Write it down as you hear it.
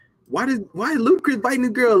why is Ludacris biting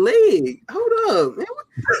this girl leg? Hold up, man.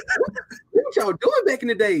 What y'all doing back in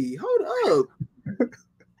the day? Hold up.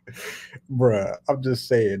 Bruh, I'm just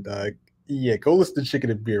saying, dog. Yeah, go listen to Chicken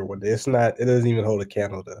and Beer one day. It doesn't even hold a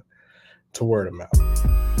candle to Word of Mouth.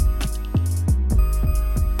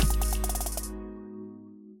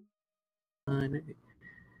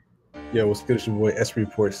 Yo, what's good? It's your boy S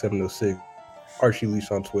Report 706, Archie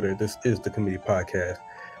Leash on Twitter. This is the Committee Podcast.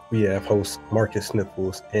 We have host Marcus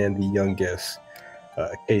Sniffles and the young guest,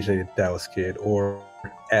 KJ the Dallas Kid, or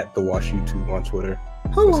at the Wash YouTube on Twitter.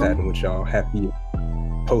 What's happening with y'all? Happy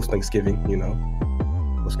post Thanksgiving, you know.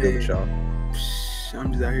 What's good with y'all?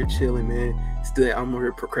 I'm just out here chilling, man. Still, I'm over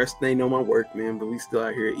here procrastinating on my work, man, but we still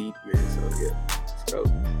out here eating, man. So yeah, let's go.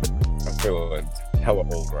 I'm feeling hella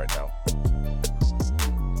old right now.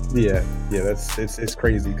 Yeah, it's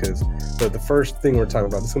crazy because the first thing we're talking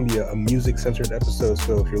about, this is gonna be a music-centered episode.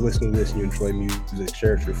 So if you're listening to this and you enjoy music,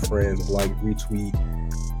 share it with your friends, like, retweet, you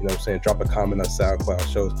know what I'm saying, drop a comment on SoundCloud,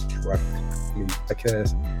 show us that you rock the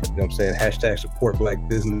podcast. You know what I'm saying? Hashtag support black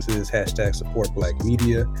businesses, hashtag support black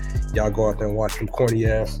media. Y'all go out there and watch some corny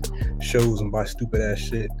ass shows and buy stupid ass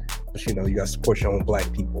shit. But you know, you gotta support your own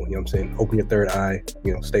black people. You know what I'm saying? Open your third eye,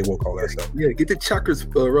 you know, stay woke, all that stuff. Yeah, get the chakras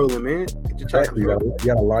rolling, man. Get your chakras rolling. You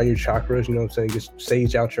gotta align your chakras, you know what I'm saying? Get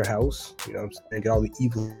sage out your house, you know what I'm saying? Get all the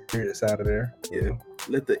evil spirits out of there. Yeah.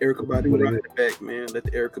 Let the Erykah Badu ride in the back, man. Let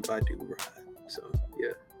the Erykah Badu ride. So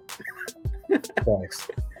yeah. Thanks.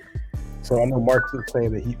 So I know Mark was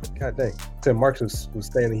saying that Mark was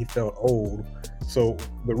saying that he felt old. So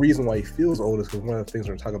the reason why he feels old is because one of the things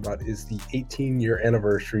we're talking about is the 18-year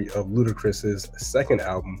anniversary of Ludacris's second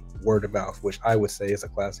album, Word of Mouth, which I would say is a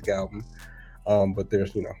classic album. But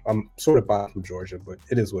there's, you know, I'm sort of biased from Georgia, but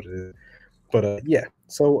it is what it is. But yeah,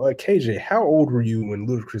 so KJ, how old were you when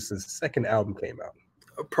Ludacris's second album came out?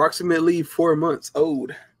 Approximately 4 months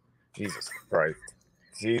old. Jesus Christ.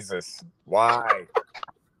 Jesus. Why?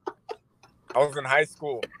 I was in high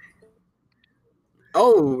school.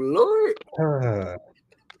 Oh, Lord.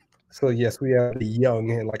 So, yes, we have the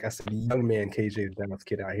young, and like I said, the young man, KJ, the Dallas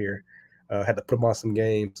Kid out here. Had to put him on some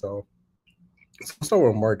game. So start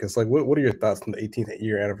with Marcus. Like, what are your thoughts on the 18th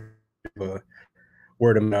year anniversary of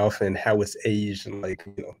Word of Mouth and how it's aged and, like,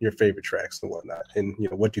 you know, your favorite tracks and whatnot? And, you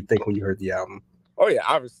know, what do you think when you heard the album? Oh, yeah,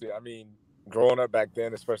 obviously. I mean, growing up back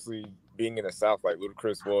then, especially being in the South, like,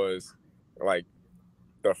 Ludacris was, like,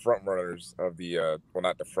 the front runners of the well,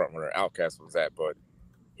 not the front runner, Outkast was that, but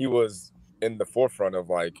he was in the forefront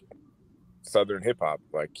of like Southern hip hop.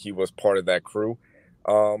 Like he was part of that crew.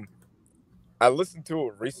 I listened to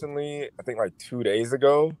it recently, I think like 2 days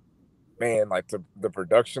ago. Man, like the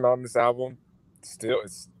production on this album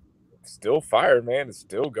it's still fire, man. It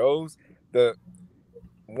still goes. The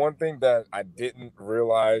one thing that I didn't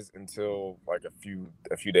realize until like a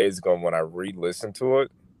few days ago when I re-listened to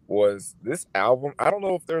it was this album. I don't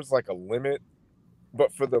know if there's like a limit,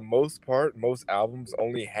 but for the most part, most albums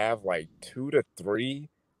only have like 2 to 3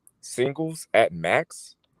 singles at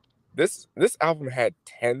max. This album had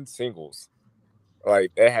 10 singles.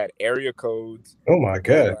 Like it had Area Codes. Oh my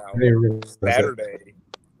God. Saturday,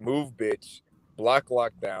 Move Bitch, Block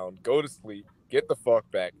Lockdown, Go to Sleep, Get the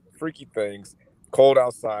Fuck Back, Freaky Things, Cold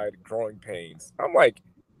Outside, Growing Pains. I'm like,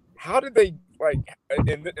 how did they like,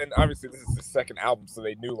 and obviously this is the second album, so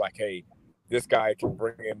they knew like, hey, this guy can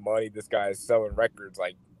bring in money. This guy is selling records.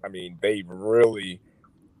 Like, I mean, they really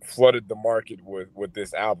flooded the market with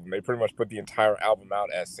this album. They pretty much put the entire album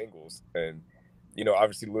out as singles. And, you know,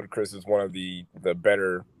 obviously Ludacris is one of the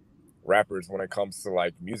better rappers when it comes to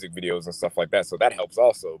like music videos and stuff like that. So that helps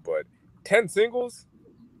also. But 10 singles,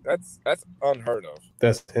 that's unheard of.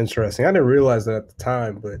 That's interesting. I didn't realize that at the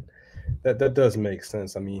time, but that does make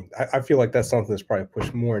sense. I mean, I feel like that's something that's probably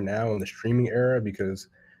pushed more now in the streaming era because,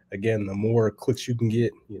 again, the more clicks you can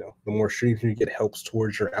get, you know, the more streams you get helps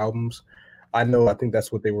towards your albums. I think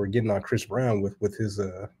that's what they were getting on Chris Brown with his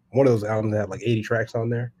one of those albums that had like 80 tracks on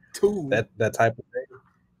there. That type of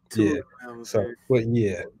thing. Yeah. So, but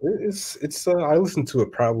yeah, it's I listened to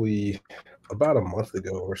it probably about a month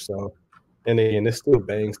ago or so, and again, it still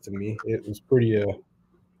bangs to me. It was pretty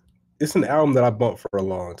it's an album that I bumped for a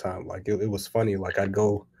long time. Like it was funny. Like I'd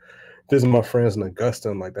go visit my friends in Augusta,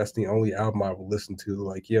 and like that's the only album I would listen to.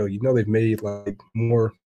 Like, yo, you know they've made like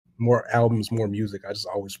more albums, more music. I just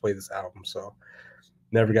always play this album, so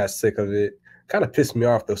never got sick of it. Kind of pissed me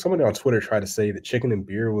off though. Somebody on Twitter tried to say that Chicken and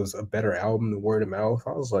Beer was a better album than Word of Mouth.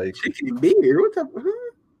 I was like, Chicken and Beer? What the?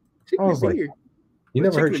 Chicken I was and like, Beer. You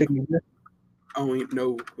never heard Chicken and Beer? I don't even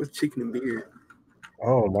know what's Chicken and Beer.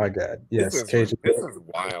 Oh my God! Yes, this is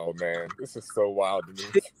wild, man. This is so wild to me.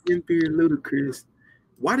 Chicken and Beer, Ludacris.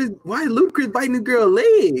 why is Ludacris biting this girl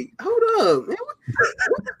leg? Hold up, man.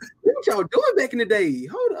 What y'all doing back in the day?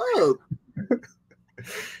 Hold up.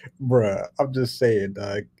 Bruh, I'm just saying,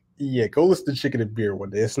 dog. Yeah, go listen to Chicken and Beer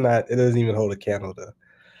one day. It doesn't even hold a candle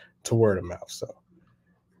to Word of Mouth. So,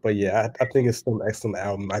 but yeah, I think it's still an excellent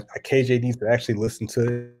album. KJ needs to actually listen to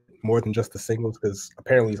it more than just the singles, because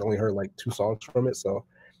apparently he's only heard like 2 songs from it. So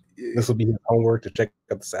this will be his homework to check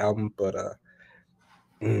out this album. But I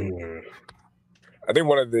think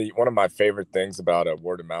one of my favorite things about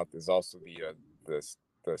Word of Mouth is also the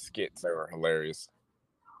skits. They were hilarious.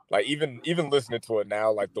 Like even listening to it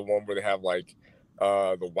now, like the one where they have like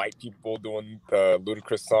the white people doing the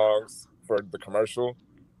Ludacris songs for the commercial,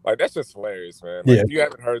 like that's just hilarious, man. Like, if you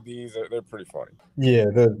haven't heard these, they're pretty funny. Yeah,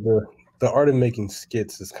 the art of making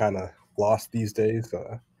skits is kind of lost these days,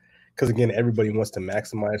 because again, everybody wants to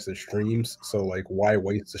maximize their streams. So like, why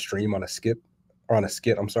waste a stream on a skit?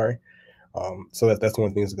 I'm sorry. So that's one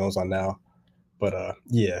of the things that goes on now. But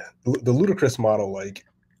yeah, the Ludacris model, like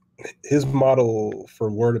his model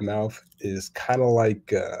for Word of Mouth is kind of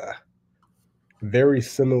like very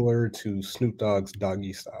similar to Snoop Dogg's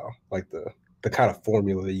Doggy Style, like the kind of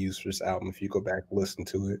formula they use for this album. If you go back and listen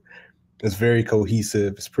to it, it's very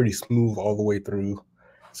cohesive. It's pretty smooth all the way through.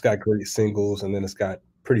 It's got great singles, and then it's got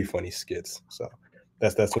pretty funny skits. So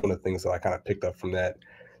that's one of the things that I kind of picked up from that.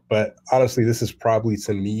 But honestly, this is probably,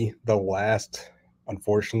 to me, the last,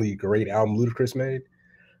 unfortunately, great album Ludacris made,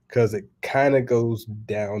 because it kind of goes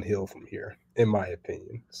downhill from here, in my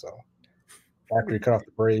opinion. So after he cut off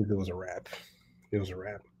the braids, it was a wrap.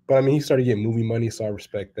 But I mean, he started getting movie money, so I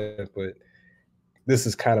respect that. But this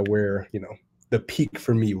is kind of where, the peak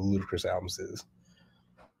for me with Ludacris albums is.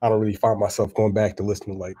 I don't really find myself going back to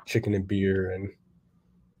listening to like Chicken and Beer and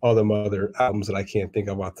all them other albums that I can't think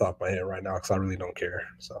of off the top of my head right now, because I really don't care.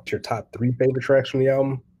 So, what's your top 3 favorite tracks from the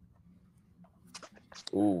album?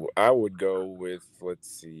 Ooh, I would go with, let's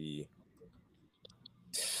see,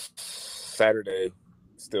 Saturday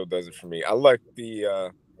still does it for me. I like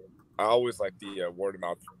I always like the Word of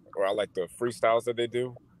Mouth, or I like the freestyles that they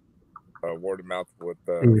do. Word of Mouth with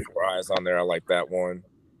 4 Eyes on there. I like that one.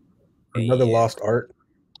 Another Lost Art.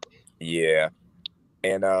 Yeah.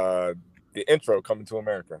 And the intro, Coming to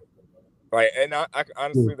America. Like, and I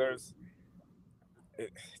honestly, there's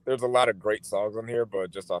a lot of great songs on here,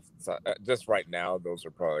 but just right now, those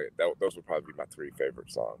would probably be my 3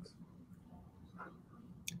 favorite songs.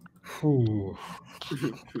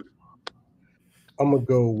 I'm gonna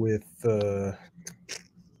go with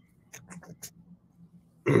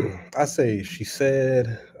I say She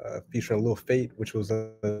Said, featuring Lil Fate, which was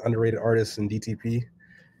an underrated artist in DTP.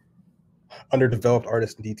 Underdeveloped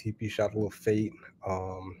artist in DTP, shout out to Lil Fate.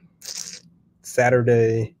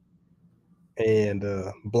 Saturday, and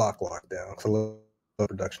Block Lockdown. So a little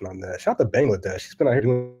production on that. Shout out to Bangladesh. She's been out here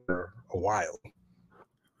doing it for a while.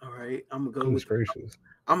 All right, I'm gonna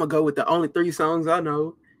go with the only 3 songs I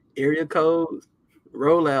know: Area Code,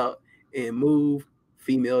 Rollout, and Move,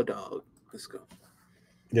 Female Dog. Let's go.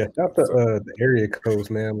 Yeah, shout out to the area codes,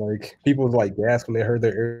 man. Like, people like gas when they heard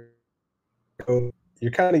their area code.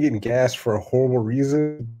 You're kind of getting gassed for a horrible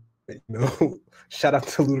reason. Shout out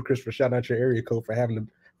to Ludacris for shouting out your area code for having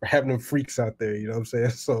them freaks out there. You know what I'm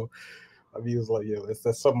saying? So, I mean, it was like,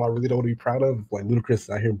 that's something I really don't want to be proud of. Like, Ludacris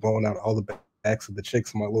out here blowing out all the backs of the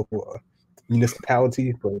chicks in my local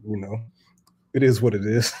municipality, but it is what it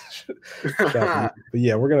is. But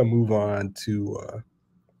yeah, we're gonna move on to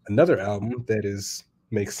another album that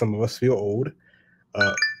makes some of us feel old.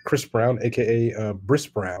 Chris Brown, aka Briss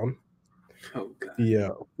Brown. Oh, God.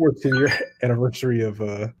 The 14-year anniversary of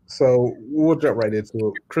so we'll jump right into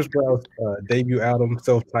it. Chris Brown's debut album,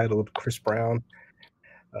 self-titled Chris Brown.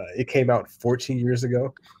 It came out 14 years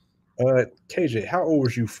ago. KJ, how old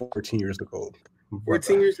was you 14 years ago?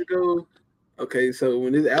 14 years ago? Okay, so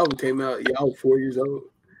when this album came out, y'all were 4 years old.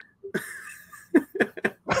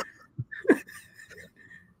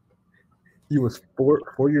 You was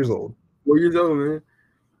 4 years old. 4 years old, man.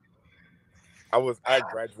 I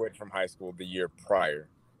graduated from high school the year prior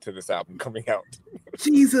to this album coming out.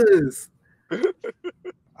 Jesus.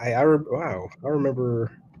 I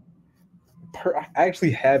remember. I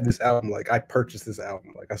actually have this album. Like, I purchased this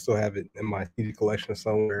album. Like, I still have it in my CD collection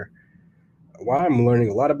somewhere. While I'm learning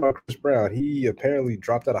a lot about Chris Brown, he apparently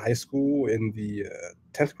dropped out of high school in the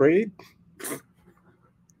 10th grade.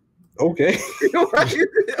 Okay. Hey,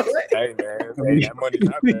 man, that money's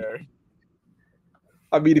out there.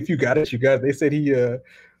 I mean, if you got it, you got it. They said he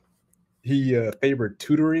favored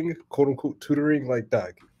tutoring, quote unquote tutoring. Like,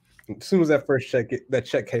 dog, as soon as that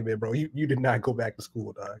check came in, bro, you did not go back to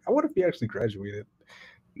school, dog. I wonder if he actually graduated.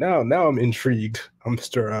 Now I'm intrigued. I'm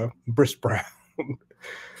Mr. Briss Brown.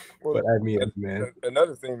 Well, but I mean, man,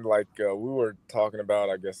 another thing, like we were talking about,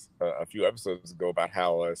 I guess a few episodes ago about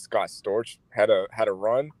how Scott Storch had a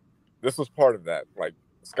run. This was part of that. Like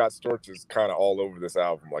Scott Storch is kind of all over this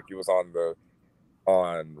album. Like he was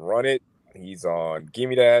on Run It. He's on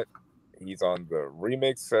Gimme That. He's on the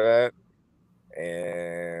remix of that.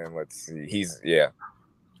 And let's see, he's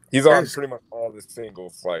on pretty much all the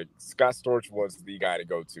singles. Like Scott Storch was the guy to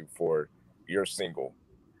go to for your single.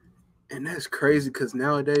 And that's crazy because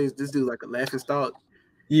nowadays this dude like a laughing stock.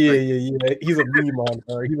 Yeah. He's a meme on,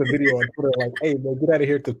 he's a video on Twitter like, "Hey man, get out of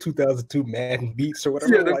here to 2002 Madden beats or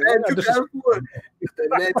whatever." Yeah, the Madden 2004, the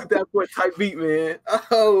Madden 2004 type beat, man.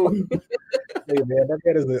 Oh, hey man, that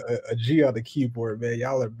man is a G on the keyboard, man.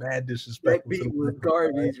 Y'all are mad disrespectful. That beat was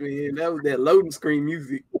garbage, man. That was that loading screen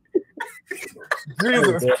music.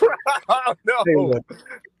 Jesus Christ! No, Hey, look.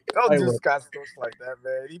 Don't do Scott Storch like that,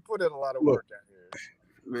 man. He put in a lot of work out here,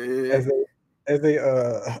 man. As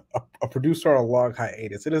a producer on a long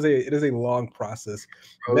hiatus, it is a long process.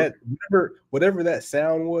 Bro. That whatever that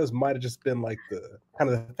sound was might have just been like the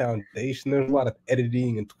kind of the foundation. There's a lot of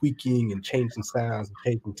editing and tweaking and changing sounds and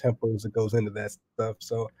changing tempos that goes into that stuff.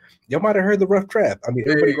 So y'all might have heard the rough draft. I mean,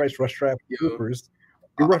 everybody writes rough draft papers.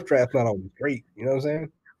 Your rough draft's not always great. You know what I'm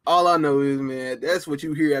saying? All I know is, man, that's what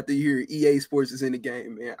you hear after you hear EA Sports is in the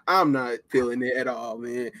game, man. I'm not feeling it at all,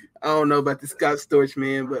 man. I don't know about the Scott Storch,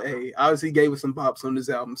 man, but hey, obviously he gave us some pops on this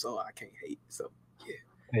album, so I can't hate. So, yeah.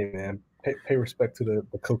 Hey, man, pay respect to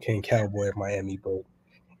the cocaine cowboy of Miami. But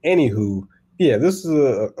anywho, yeah, this is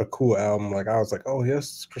a cool album. Like, I was like, oh,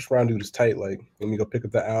 yes, Chris Brown dude is tight. Like, let me go pick up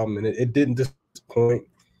the album. And it didn't disappoint.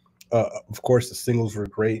 Of course, the singles were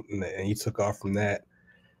great, and he took off from that.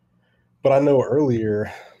 But I know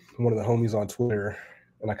earlier, one of the homies on Twitter,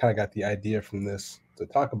 and I kind of got the idea from this to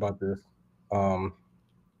talk about this,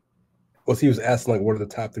 was he was asking, like, what are the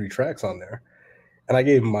top 3 tracks on there? And I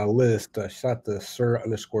gave him my list. Shout to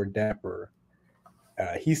Sir_Dapper.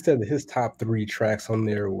 He said that his top 3 tracks on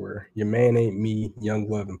there were Your Man Ain't Me, Young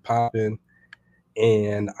Love, and Poppin'.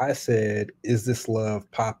 And I said, Is This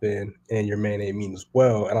Love, Poppin', and Your Man Ain't Me as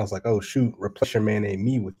well. And I was like, oh shoot, replace Your Man Ain't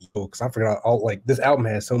Me with Yo, because I forgot all, like, this album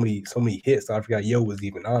has so many hits that I forgot Yo was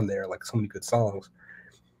even on there, like so many good songs.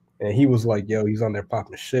 And he was like, yo, he's on there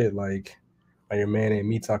popping shit, like Your Man Ain't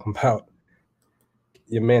Me, talking about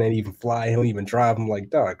your man ain't even fly, he don't even drive. I'm like,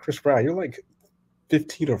 dog, Chris Brown, you're like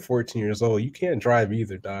 15 or 14 years old, you can't drive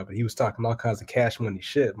either, dog. But he was talking all kinds of cash money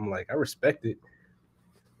shit. I'm like, I respect it.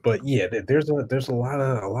 But yeah, there's a lot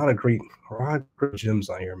of great gems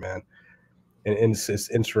on here, man. And it's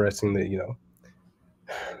interesting that, you know,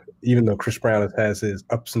 even though Chris Brown has his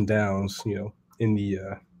ups and downs, you know, in the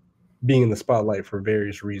being in the spotlight for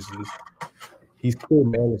various reasons, he still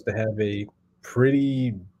managed to have a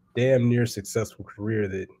pretty damn near successful career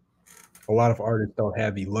that a lot of artists don't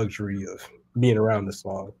have the luxury of being around this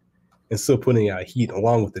long and still putting out heat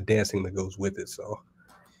along with the dancing that goes with it. So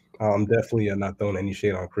I'm definitely not throwing any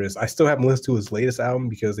shade on Chris. I still haven't listened to his latest album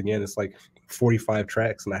because, again, it's like 45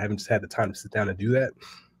 tracks, and I haven't just had the time to sit down and do that.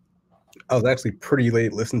 I was actually pretty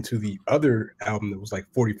late listening to the other album that was like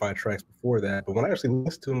 45 tracks before that. But when I actually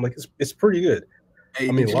listened to him, like, it's pretty good. Hey,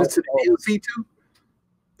 I mean, did you listen to the DLC too?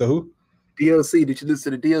 The who? DLC. Did you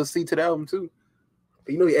listen to the DLC to the album too?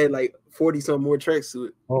 You know, he had like 40-some more tracks to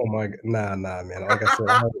it. Oh my god, nah, man. Like I said,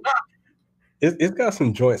 it's got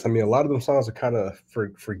some joints. I mean, a lot of them songs are kind of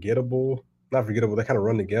forgettable. Not forgettable. They kind of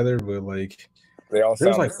run together, but like they all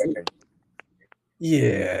sound like,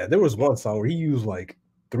 yeah, there was one song where he used like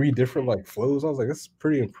 3 different like flows. I was like, that's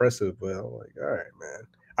pretty impressive. But I'm like, all right, man.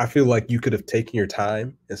 I feel like you could have taken your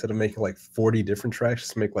time instead of making like 40 different tracks,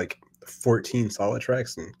 just make like 14 solid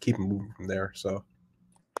tracks and keep moving from there. So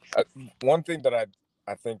one thing that I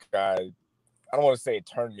think I don't want to say it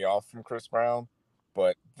turned me off from Chris Brown,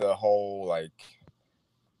 but the whole like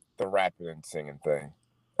the rapping and singing thing,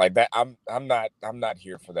 like that, I'm not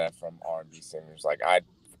here for that from R&B singers. Like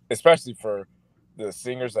especially for the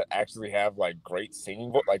singers that actually have like great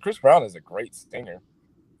singing. Like Chris Brown is a great singer,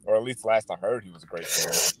 or at least last I heard he was a great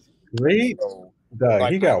singer. Great, so,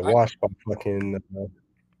 like, he got washed by fucking.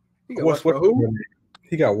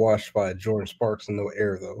 He got washed by Jordan Sparks in No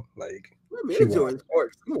Air though. Like, Jordan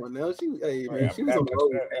Sparks, come on now, she was on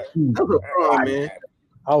the road. Man.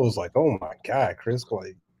 I was like, oh my god, Chris,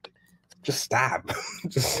 like, just stop.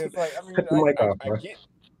 Just it's like, I mean,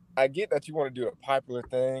 I get that you want to do a popular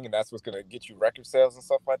thing and that's what's gonna get you record sales and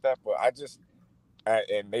stuff like that. But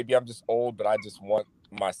and maybe I'm just old, but I just want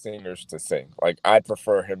my singers to sing. Like, I'd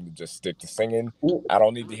prefer him to just stick to singing. I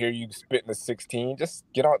don't need to hear you spitting the 16. Just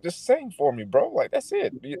get on, just sing for me, bro. Like, that's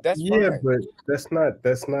it. That's fine. But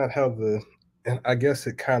that's not how and I guess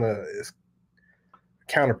it kind of is.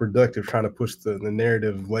 counterproductive trying to push the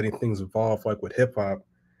narrative of letting things evolve like with hip hop.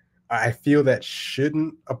 I feel that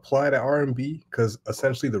shouldn't apply to R&B because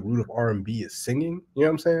essentially the root of R&B is singing. You know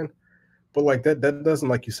what I'm saying? But like that doesn't,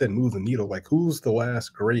 like you said, move the needle. Like who's the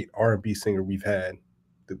last great R&B singer we've had,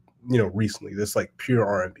 recently? That's like pure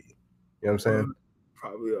R&B. You know what I'm saying?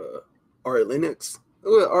 Probably Ari Lennox.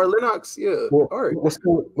 Well, Ari Lennox, yeah. Well, Ari. let's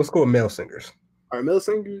go with male singers. Our male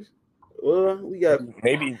singers. Well, we got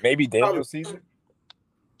maybe Daniel Caesar.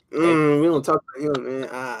 We don't talk about him,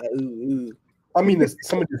 man. I mean,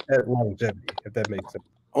 somebody just had longevity, if that makes sense.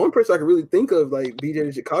 Only person I can really think of, like BJ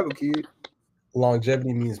the Chicago Kid.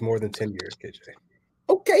 Longevity means more than 10 years, KJ.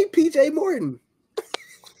 Okay, PJ Morton.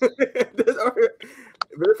 That's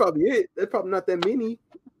probably it. That's probably not that many.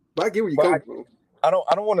 But I get where you come from. I don't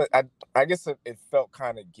want to. I guess it felt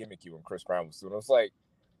kind of gimmicky when Chris Brown was doing it. It was like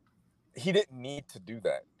he didn't need to do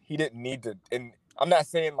that. He didn't need to. And I'm not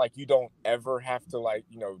saying like you don't ever have to like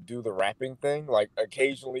do the rapping thing. Like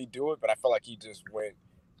occasionally do it, but I felt like he just went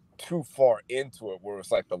too far into it, where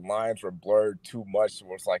it's like the lines were blurred too much.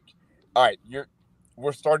 Where it's like, all right,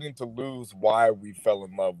 we're starting to lose why we fell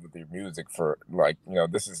in love with your music for like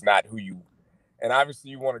this is not who you. And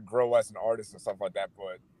obviously you want to grow as an artist and stuff like that,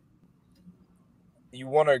 but you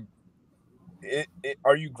want to.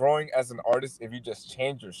 Are you growing as an artist if you just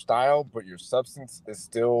change your style, but your substance is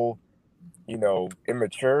still,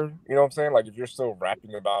 immature? You know what I'm saying? Like if you're still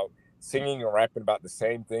rapping about singing and rapping about the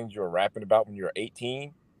same things you were rapping about when you were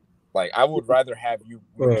 18, like I would rather have you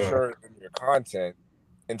mature in your content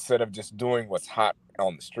instead of just doing what's hot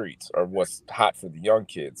on the streets or what's hot for the young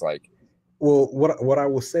kids. Like, well, what I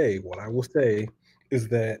will say is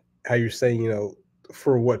that how you're saying,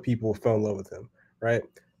 for what people fell in love with him, right?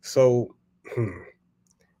 So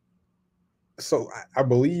I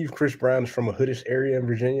believe Chris Brown is from a hoodish area in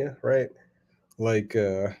Virginia, right? Like,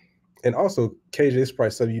 and also KJ, this is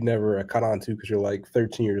probably something you never caught on to because you're like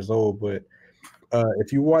 13 years old. But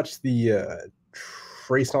if you watch the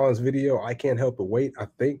Trey Songz video, I Can't Help But Wait, I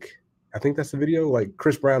think that's the video. Like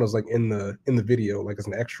Chris Brown is like in the video, like as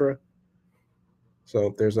an extra.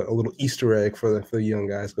 So there's a little Easter egg for the young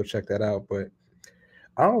guys. Go check that out. But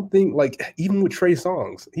I don't think, like, even with Trey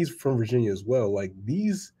Songz, he's from Virginia as well. Like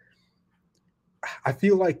I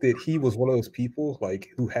feel like that he was one of those people like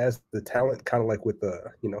who has the talent, kind of like with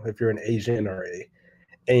the, if you're an agent or a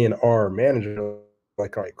A&R manager,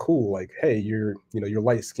 like, all right, cool. Like, hey, you're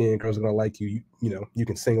light skinned, girls are gonna like you. You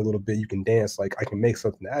can sing a little bit, you can dance. Like, I can make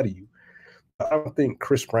something out of you. I don't think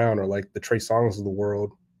Chris Brown or like the Trey Songz of the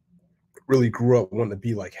world really grew up wanting to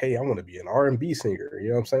be like, hey, I want to be an R&B singer. You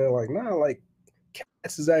know what I'm saying? Like, nah, like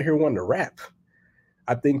cats is out here wanting to rap.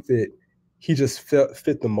 I think that he just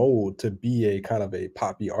fit the mold to be a kind of a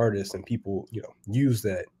poppy artist, and people, use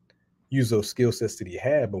those skill sets that he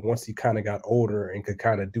had. But once he kind of got older and could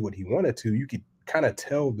kind of do what he wanted to, you could kind of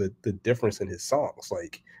tell the difference in his songs.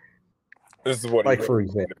 Like, this is what like for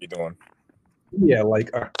example, be doing. Yeah, like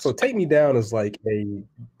so Take Me Down is like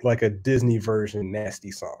a Disney version Nasty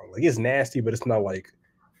song. Like it's nasty, but it's not like,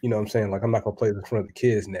 what I'm saying? Like I'm not gonna play this in front of the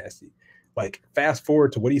kids nasty. Like fast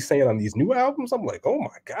forward to what he's saying on these new albums, I'm like, oh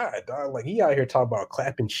my God, dog. Like he out here talking about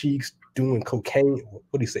clapping cheeks, doing cocaine.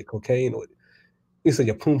 What do you say, cocaine? He said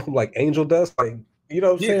your poom poom like angel dust. Like, you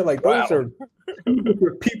know what I'm saying? Like those are two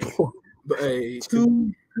different people. But hey,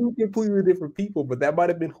 two completely different people, but that might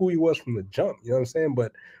have been who he was from the jump. You know what I'm saying?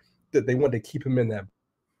 But that they wanted to keep him in that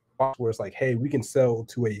box where it's like, hey, we can sell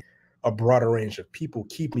to a broader range of people,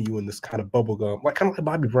 keeping you in this kind of bubblegum, like kind of like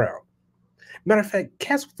Bobby Brown. Matter of fact,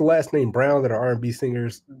 cats with the last name Brown that are R&B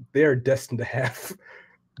singers, they're destined to have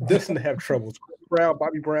troubles. Chris Brown,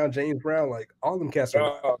 Bobby Brown, James Brown, like all them cats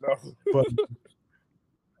are. No. But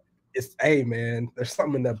it's, hey man, there's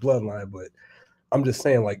something in that bloodline. But I'm just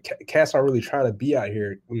saying, like, cats aren't really trying to be out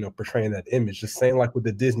here, portraying that image. Just saying, like, with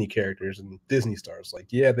the Disney characters and Disney stars, like,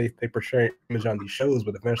 yeah, they portray an image on these shows,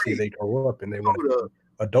 but eventually they grow up and they want to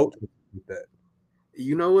be adults with that.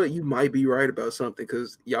 You know what? You might be right about something,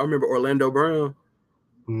 because y'all remember Orlando Brown?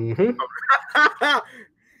 Mm-hmm.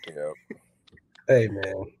 Yeah. Hey,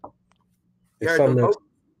 man. It's something.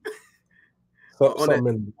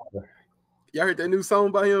 Y'all heard that new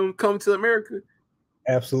song by him, Come to America?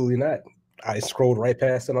 Absolutely not. I scrolled right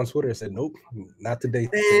past it on Twitter and said, nope, not today.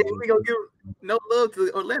 Man, we gonna give no love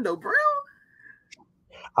to Orlando Brown?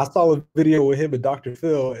 I saw a video with him and Dr.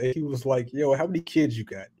 Phil, and he was like, yo, how many kids you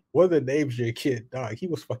got? What are the names of your kid? Dog, he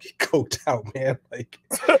was fucking coked out, man. Like,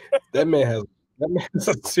 that man has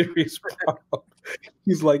a serious problem.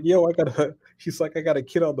 He's like, yo, I got a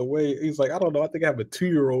kid on the way. He's like, I don't know. I think I have a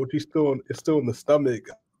 2-year-old. He's still in the stomach.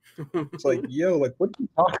 It's like, yo, like, what are you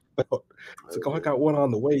talking about? It's like, oh, I got one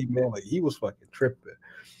on the way, man. Like, he was fucking tripping.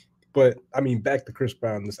 But I mean, back to Chris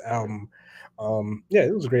Brown, this album. Yeah,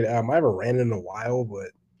 it was a great album. I haven't ran it in a while,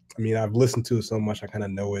 but I mean, I've listened to it so much, I kind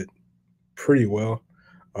of know it pretty well.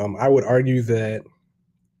 I would argue that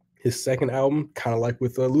his second album, kind of like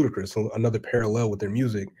with Ludacris, so another parallel with their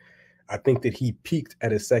music. I think that he peaked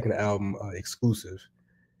at his second album, Exclusive,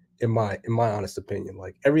 in my honest opinion.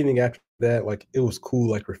 Like everything after that, like it was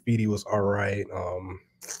cool. Like Graffiti was all right.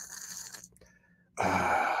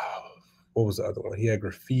 What was the other one? He had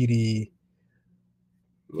Graffiti.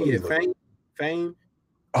 Yeah, Fame.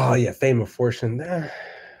 Oh yeah, Fame and Fortune.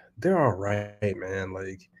 They're all right, man.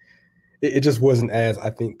 Like it just wasn't as,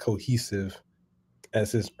 I think, cohesive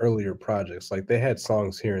as his earlier projects. Like they had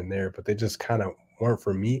songs here and there, but they just kind of weren't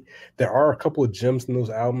for me. There are a couple of gems in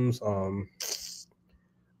those albums.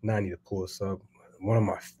 Now I need to pull this up. One of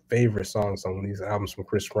my favorite songs on these albums from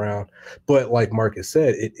Chris Brown. But like Marcus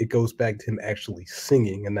said, it goes back to him actually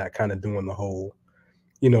singing and not kind of doing the whole,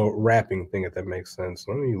 rapping thing, if that makes sense.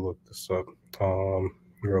 Let me look this up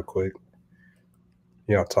real quick.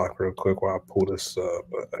 Yeah, I'll talk real quick while I pull this up.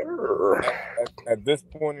 At this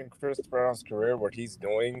point in Chris Brown's career, what he's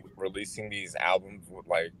doing, releasing these albums with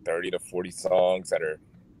like 30 to 40 songs that are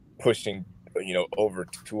pushing, over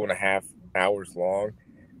 2.5 hours long.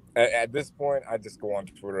 At this point, I just go on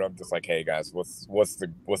Twitter. I'm just like, hey guys, what's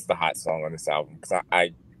the hot song on this album? Because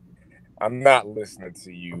I'm not listening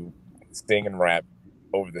to you sing and rap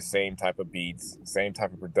over the same type of beats, same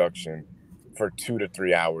type of production for 2 to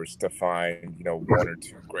 3 hours to find, 1 or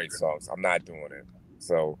 2 great songs. I'm not doing it.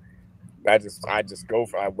 So I just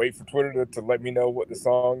I wait for Twitter to let me know what the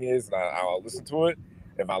song is, and I'll listen to it.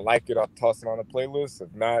 If I like it, I'll toss it on a playlist.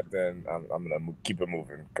 If not, then I'm gonna keep it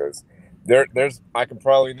moving, because there's I can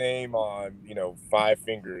probably name on 5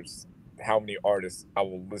 fingers how many artists I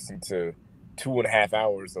will listen to 2.5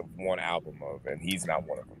 hours of one album of, and he's not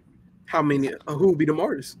one of them. How many? Who would be them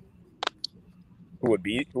artists? Who would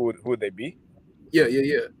they be? Yeah.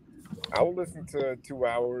 I would listen to 2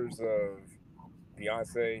 hours of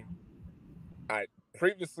Beyonce.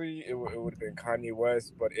 Previously it would have been Kanye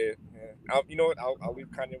West, but you know what? I'll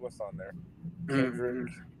leave Kanye West on there.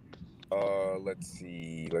 Kendrick. Let's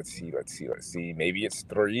see. Maybe it's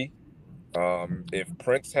 3. If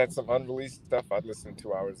Prince had some unreleased stuff, I'd listen to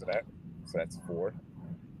 2 hours of that. So that's 4.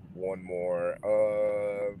 One more.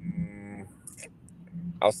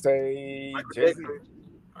 I'll say Jay-Z.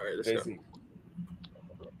 All right, let's Jay-Z.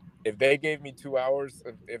 If they gave me 2 hours,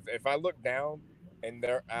 if I look down and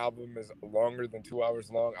their album is longer than 2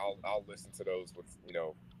 hours long, I'll listen to those with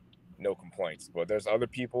no complaints. But there's other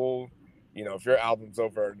people, if your album's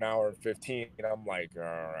over an hour and 15, I'm like, all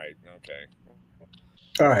right, okay.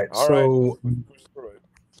 All right, so push through it.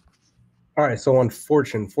 All right, so on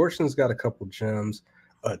Fortune's got a couple gems.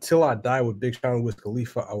 Till I Die with Big Sean Wiz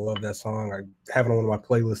Khalifa. I love that song. I have it on one of my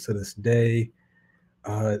playlists to this day.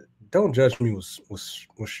 Don't Judge Me was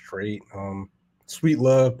straight. Sweet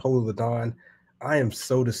Love, Polo the Don. I am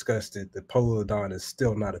so disgusted that Polo the Don is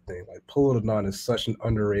still not a thing. Like Polo the Don is such an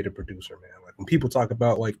underrated producer, man. Like when people talk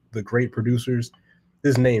about like the great producers,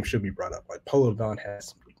 his name should be brought up. Like Polo the Don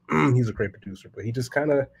he's a great producer, but he just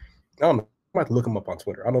kind of, I don't know. I might have to look him up on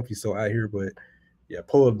Twitter. I don't know if he's still out here, but yeah,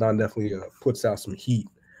 Polo the Don definitely puts out some heat.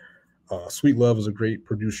 Sweet Love is a great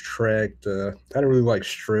produced track. I don't really like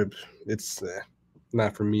Strip. It's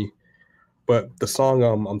not for me. But the song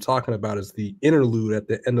I'm talking about is the interlude at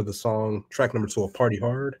the end of the song, track number 12, Party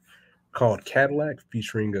Hard, called Cadillac,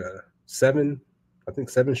 featuring Seven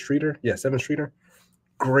Streeter. Yeah, Seven Streeter.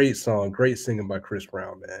 Great song, great singing by Chris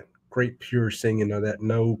Brown, man. Great pure singing of that,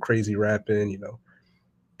 no crazy rapping,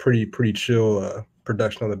 pretty chill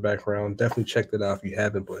production on the background. Definitely check that out if you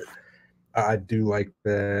haven't, but I do like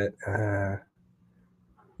that.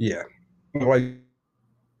 Yeah. Like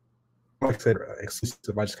I said,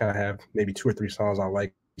 exclusive. I just kind of have maybe 2 or 3 songs I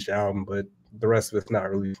like each album, but the rest of it's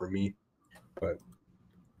not really for me. But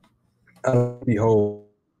I don't know,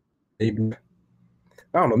 maybe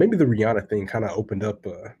I don't know. Maybe the Rihanna thing kind of opened up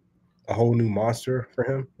a whole new monster for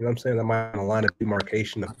him. You know what I'm saying? That might be a line of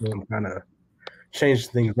demarcation of him kind of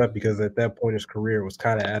changed things up, because at that point his career was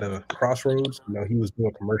kind of at a crossroads. He was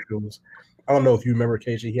doing commercials. I don't know if you remember,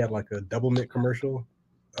 KJ. He had like a Double Mint commercial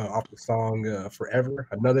off the song Forever,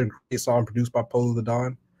 another great song produced by Polo the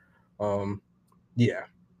Don. Yeah,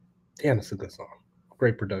 damn, it's a good song.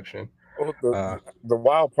 Great production. Well, the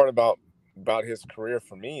wild part about his career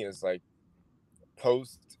for me is like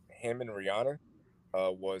post him and Rihanna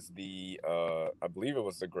was the I believe it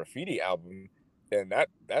was the Graffiti album, and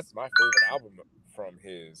that's my favorite album from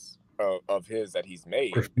his of his that he's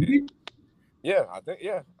made. Graffiti? Yeah, I think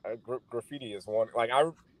graffiti is one. Like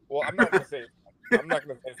I'm not gonna say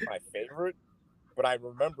it's my favorite, but I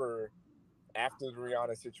remember after the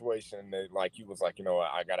Rihanna situation that like he was like,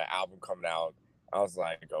 I got an album coming out. I was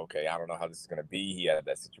like, okay, I don't know how this is gonna be. He had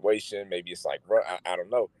that situation. Maybe it's like I don't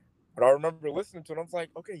know. But I remember listening to it. I was like,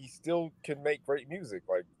 okay, he still can make great music.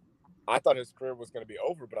 Like I thought his career was gonna be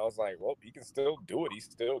over, but I was like, well, he can still do it. He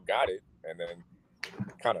still got it. And then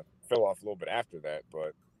kind of fell off a little bit after that.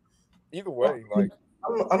 But either way, like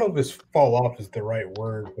I don't know if it's fall off is the right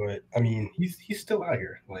word, but I mean he's still out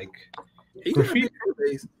here. Like He got a big fan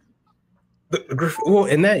base. Well,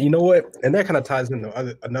 and that, you know what, and that kind of ties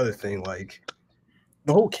into another thing, like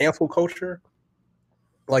the whole cancel culture.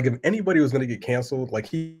 Like if anybody was going to get canceled, like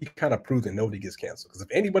he kind of proved that nobody gets canceled. Because if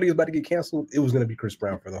anybody was about to get canceled, it was going to be Chris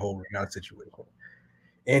Brown for the whole Rihanna situation.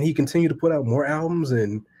 And he continued to put out more albums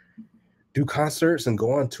and do concerts and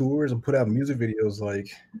go on tours and put out music videos. Like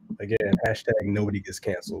again, hashtag nobody gets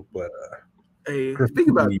canceled. But hey, think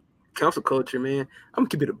about cancel culture, man. I'm gonna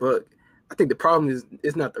keep it a buck. I think the problem is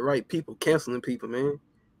it's not the right people canceling people, man.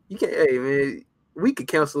 You can't, hey man, we could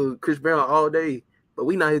cancel Chris Brown all day, but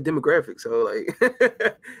we not his demographic, so like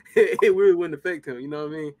it really wouldn't affect him. You know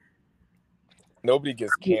what I mean? Nobody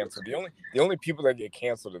gets canceled. The only people that get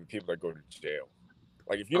canceled are the people that go to jail.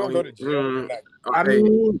 Like if you don't go to jail, I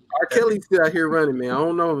mean, R. Kelly's still out here running, man. I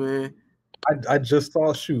don't know, man. I just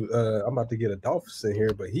saw I'm about to get a Dolphins in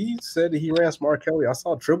here, but he said that he ran some R. Kelly. I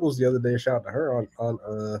saw Tribbles the other day. Shout out to her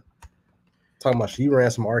on talking about she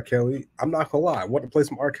ran some R. Kelly. I'm not gonna lie, I wanted to play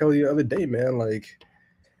some R. Kelly the other day, man. Like,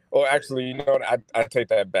 oh, actually, you know what? I take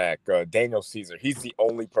that back. Daniel Caesar, he's the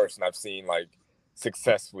only person I've seen like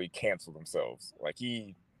successfully cancel themselves. Like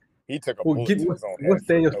he took a bullet to his own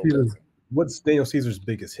head. What's Daniel Caesar's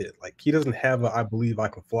biggest hit? Like he doesn't have I Believe I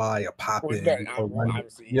Can Fly, a pop in.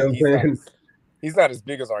 Obviously, you know what I'm saying? He's not as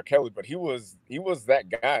big as R. Kelly, but he was that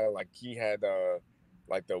guy. Like he had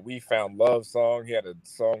like the We Found Love song. He had a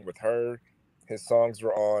song with her. His songs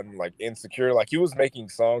were on like Insecure. Like he was making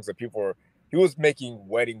songs that he was making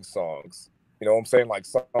wedding songs. You know what I'm saying? Like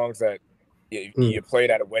songs that you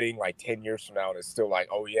played at a wedding like 10 years from now and it's still like,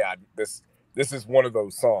 oh yeah, this is one of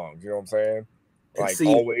those songs. You know what I'm saying? Like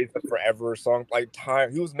Always and Forever song. Like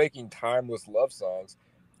he was making timeless love songs,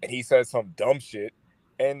 and he said some dumb shit,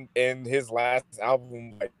 and his last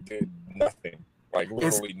album like did nothing. Like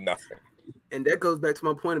literally nothing. And that goes back to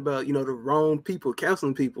my point about, the wrong people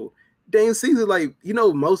canceling people. Daniel Caesar, like,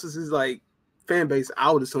 Moses is like fan base,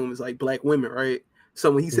 I would assume is like black women, right?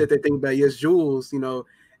 So when he said that thing about Yes Jules,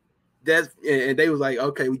 that's and they was like,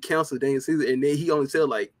 okay, we canceled Daniel Caesar, and then he only sold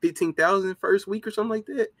like 15,000 first week or something like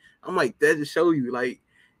that. I'm like, that just show you, like,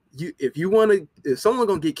 if someone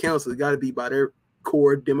gonna get canceled, it got to be by their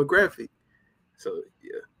core demographic. So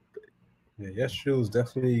yeah, Yes Jules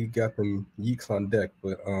definitely got them yeeks on deck,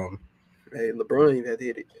 but hey, LeBron even had to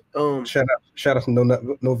hit it. Shout out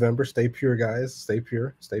to November. Stay pure, guys. Stay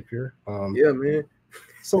pure. Yeah, man.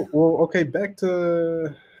 So, okay, back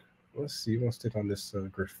to, let's see. We'll stick on this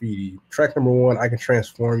graffiti. Track number 1, I Can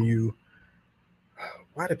Transform You.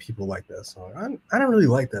 Why do people like that song? I don't really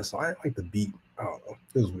like that song. I like the beat. I don't know.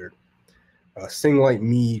 It was weird. Sing Like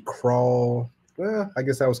Me, Crawl. Well, I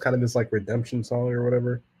guess that was kind of this like redemption song or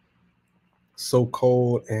whatever. So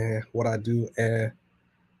Cold and What I Do and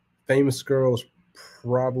Famous Girls.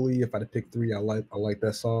 Probably, if I had to pick 3, I like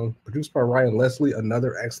that song. Produced by Ryan Leslie,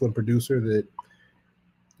 another excellent producer that,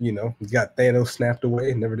 got Thanos snapped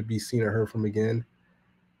away, never to be seen or heard from again.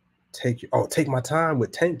 Take My Time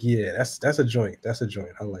with Tank. Yeah, that's a joint.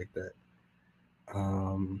 I like that.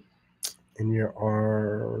 In Your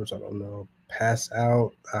Arms, I don't know. Pass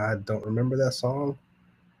Out, I don't remember that song.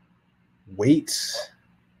 Wait.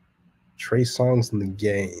 Trey Songz in the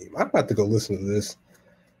Game. I'm about to go listen to this.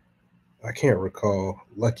 I can't recall.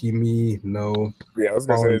 Lucky Me, no. Yeah, I was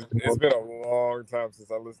gonna say it's been a long time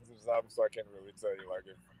since I listened to this album, so I can't really tell you like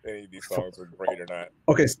if any of these songs were great or not.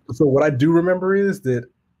 Okay, so what I do remember is that.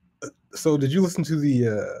 So did you listen to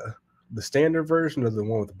the standard version or the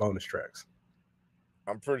one with the bonus tracks?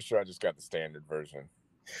 I'm pretty sure I just got the standard version.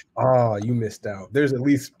 Oh, you missed out. There's at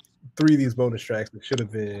least 3 of these bonus tracks that should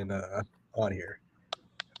have been on here.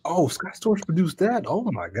 Oh, Scott Storch produced that. Oh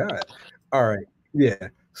my god. All right. Yeah.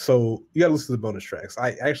 So you gotta listen to the bonus tracks.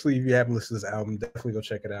 If you haven't listened to this album, definitely go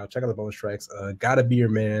check it out. Check out the bonus tracks. Gotta Be Your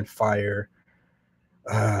Man, Fire.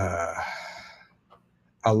 I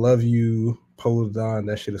Love You, Polydon,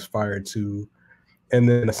 that shit is fire too. And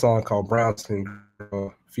then a song called Brown Skin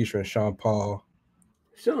Girl featuring Sean Paul.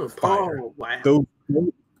 Wow.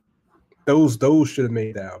 Those should have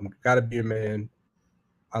made the album. Gotta Be Your Man,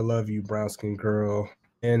 I Love You, Brown Skin Girl.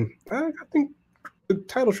 And I think the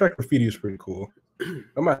title track Graffiti is pretty cool. I'm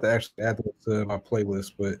gonna have to actually add that to my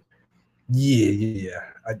playlist, but yeah.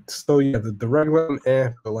 The regular one,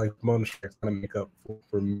 but like bonus tracks kind of make up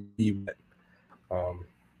for me. But,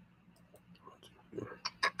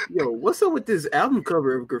 Yo, what's up with this album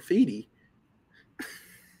cover of Graffiti?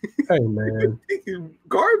 Hey man,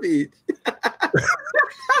 garbage. That's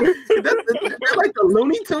like the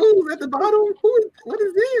Looney Tunes at the bottom. What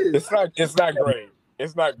is this? It's not great.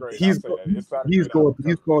 It's not great. He's going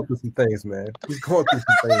through some things, man. He's going through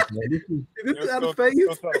some things, man. This out of phase.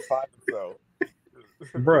 Still trying to find himself.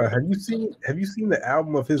 Bro, have you seen the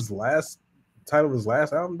album of his last title of his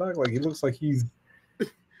last album, dog? Like he looks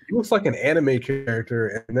like an anime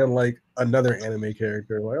character and then like another anime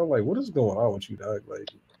character. Like I'm like, what is going on with you, dog? Like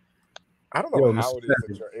I don't know how it is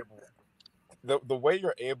that you're able. The way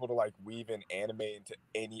you're able to like weave in anime into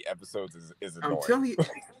any episodes is annoying. I'm telling you,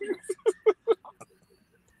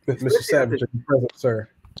 Mr. Savage, present, sir.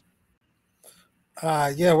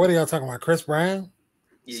 Yeah. What are y'all talking about, Chris Brown?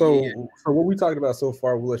 So what we talked about so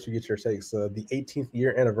far, we'll let you get your takes. The 18th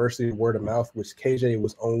year anniversary of Word of Mouth, which KJ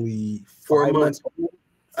was only 4 months old.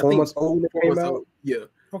 4 months old when it came out. Yeah.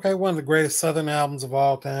 Okay, one of the greatest Southern albums of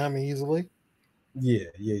all time, easily. Yeah.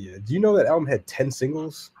 Do you know that album had 10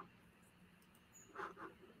 singles?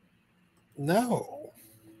 No.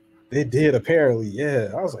 They did, apparently.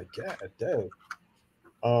 Yeah. I was like, God damn.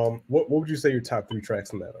 What would you say your top 3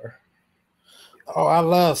 tracks in that are? Oh, I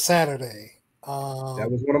love Saturday. That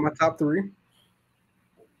was one of my top 3.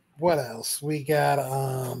 What else? We got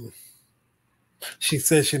She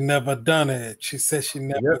Said She Never Done It. She Said She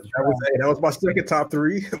Never. Yep, that was my second top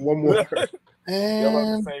 3. One more. And you're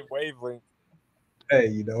on the same wavelength.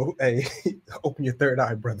 Hey, open your third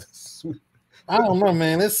eye, brothers. I don't know,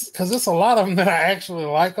 man. It's because it's a lot of them that I actually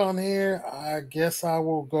like on here. I guess I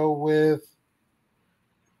will go with.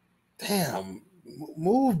 Damn,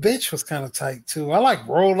 Move Bitch was kind of tight too. I like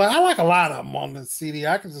Roll. I like a lot of them on the CD.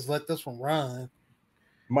 I can just let this one run.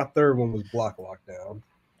 My third one was Block Lockdown.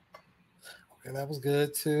 Okay, that was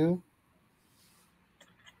good too.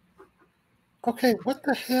 Okay, what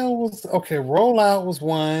the hell was... Okay, Rollout was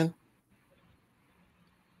one.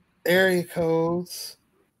 Area Codes.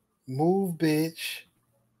 Move Bitch.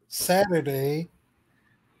 Saturday.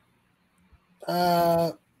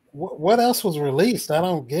 What else was released? I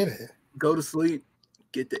don't get it. Go to Sleep.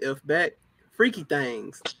 Get the F Back. Freaky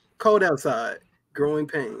Things. Cold Outside. Growing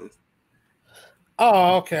Pains.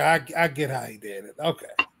 Oh, okay. I get how he did it. Okay.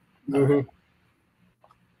 Mm-hmm.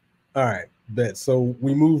 All right. Bet. So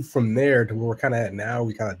we moved from there to where we're kind of at now.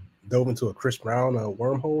 We kind of dove into a Chris Brown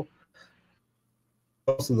wormhole.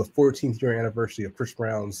 Also, the 14th year anniversary of Chris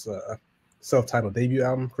Brown's self-titled debut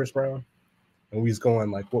album, Chris Brown. And we was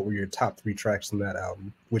going like, what were your top 3 tracks from that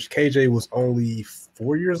album? Which KJ was only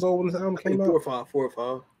 4 years old when this album came out. 4 or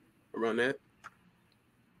 5, around that.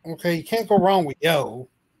 Okay, you can't go wrong with Yo,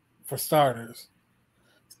 for starters.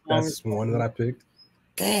 That's one that I picked.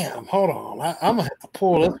 Damn, hold on. I'm gonna have to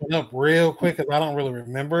pull this one up real quick because I don't really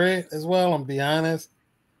remember it as well. I'm be honest,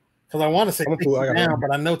 because I want to say Take You Down,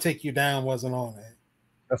 but I know Take You Down wasn't on it.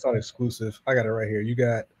 That's not exclusive. I got it right here. You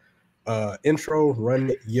got intro, Run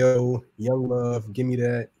It, Yo, Young Love, Give Me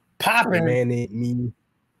That, Poppin', Man Ain't Me,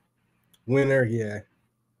 Winner, yeah.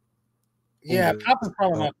 Poppin's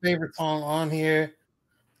probably my favorite song on here.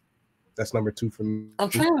 That's number 2 for me. I'm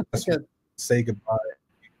trying to think of Say Goodbye.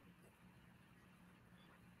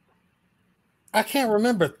 I can't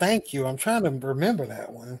remember Thank You. I'm trying to remember that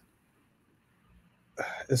one.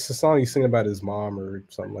 It's a song you sing about his mom or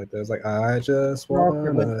something like that. It's like, I just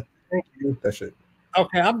wanna thank you. That shit.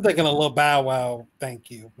 Okay, I'm thinking a little Bow Wow. Thank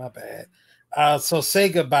you. My bad. So Say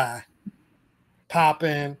Goodbye,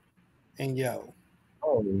 Poppin', and Yo.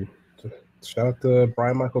 Oh, shout out to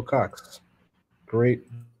Brian Michael Cox. Great.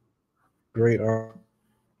 Hold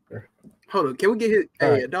on, can we get his? Hey,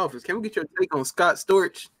 right. Adolphus, can we get your take on Scott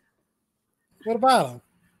Storch? What about him,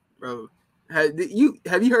 bro? Have you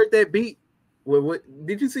heard that beat? What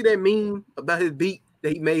did you see that meme about his beat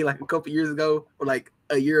that he made like a couple years ago or like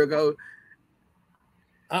a year ago?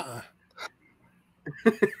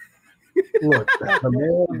 Look,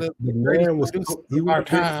 the man was a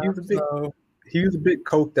bit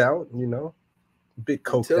coked out, you know, a bit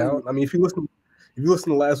coked out. I mean, if you listen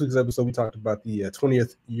to last week's episode, we talked about the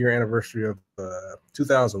 20th year anniversary of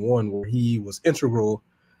 2001, where he was integral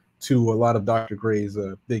to a lot of Dr. Dre's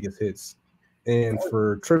biggest hits. And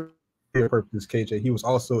for trivia purposes, KJ, he was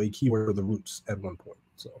also a keyword for the Roots at one point.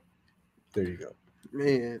 So there you go.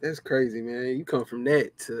 Man, that's crazy, man. You come from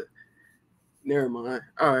that to never mind.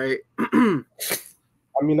 All right. I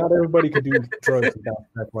mean, not everybody could do drugs without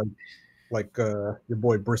that. Like, like your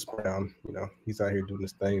boy Briss Brown. You know, he's out here doing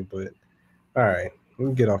this thing. But all right, we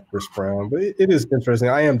can get off Briss Brown. But it is interesting.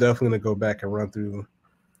 I am definitely gonna go back and run through.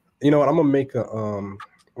 You know what? I'm gonna make a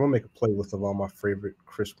playlist of all my favorite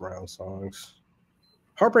Chris Brown songs.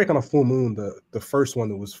 Heartbreak on a Full Moon, the first one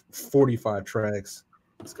that was 45 tracks.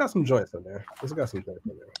 It's got some joints in there.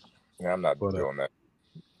 Yeah, I'm not doing that.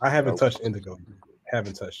 I haven't touched Indigo.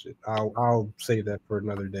 Haven't touched it. I'll save that for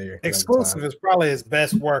another day. Exclusive is probably his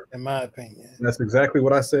best work, in my opinion. That's exactly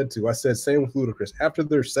what I said too. I said same with Ludacris. After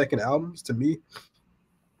their second albums, to me,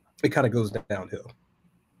 it kind of goes downhill.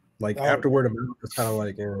 Like after Word of Mouth, it's kind of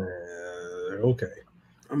like okay.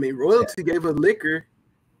 I mean, Royalty gave her Liquor.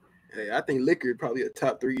 Hey, I think Liquor probably a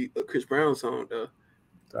top 3 Chris Brown song though.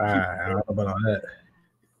 I don't know about all that.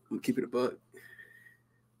 I'm gonna keep it a buck.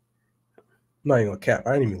 I'm not even gonna cap.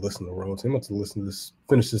 I didn't even listen to Royalty. I'm about to listen to this,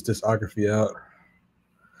 finish this discography out.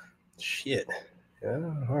 Shit. Yeah.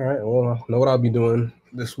 All right. Well, I know what I'll be doing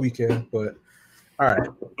this weekend, but all right.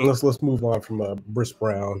 Let's move on from Briss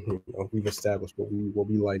Brown. You know, we've established what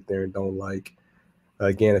we like there and don't like.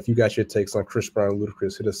 Again, if you got your takes on Chris Brown,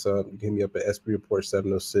 Ludacris, hit us up. You can hit me up at SB Report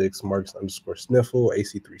 706, Marcus_Sniffle,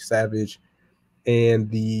 AC3 Savage, and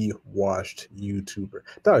the Washed YouTuber.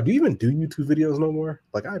 Dog, do you even do YouTube videos no more?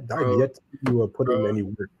 Like I've yet to put in any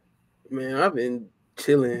work. Man, I've been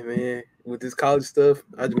chilling, man, with this college stuff.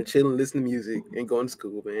 I've been chilling, listening to music, and going to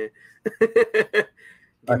school, man.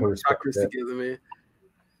 I can respect that. Together, man.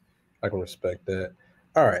 I can respect that.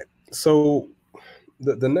 All right, so.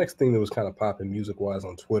 The next thing that was kind of popping music-wise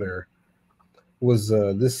on Twitter was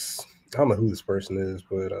this. I don't know who this person is,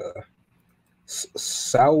 but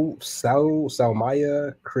Salmaya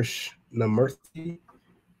Krishnamurthy.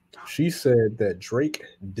 She said that Drake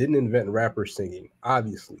didn't invent rapper singing,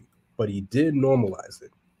 obviously, but he did normalize it.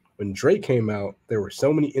 When Drake came out, there were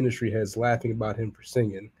so many industry heads laughing about him for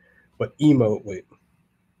singing, there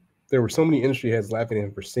were so many industry heads laughing at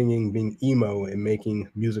him for singing, being emo, and making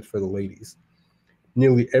music for the ladies.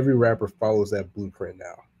 Nearly every rapper follows that blueprint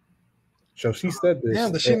now. So she said this. Yeah,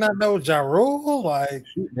 does she not know Ja Rule? Like,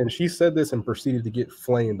 she said this and proceeded to get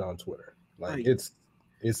flamed on Twitter. Like it's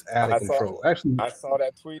out of control. Actually, I saw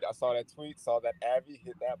that tweet. Saw that Abby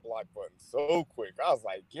hit that block button so quick. I was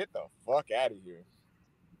like, get the fuck out of here.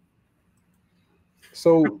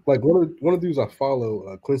 So, like one of the dudes I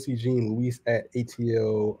follow, Quincy Jean Luis at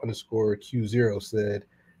ATL_Q0 said,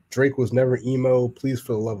 Drake was never emo. Please,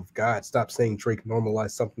 for the love of God, stop saying Drake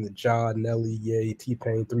normalized something that Ja, Nelly, Ye,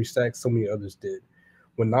 T-Pain, 3 Stacks, so many others did.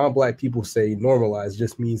 When non-black people say normalized,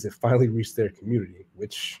 just means it finally reached their community,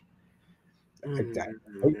 which it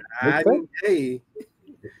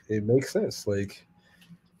makes sense. Like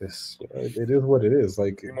it is what it is.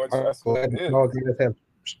 Like I'm glad all of you guys have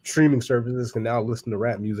streaming services can now listen to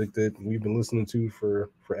rap music that we've been listening to for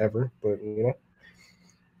forever. But you know.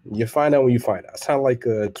 You find out when you find out. It's kind of like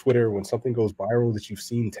Twitter when something goes viral that you've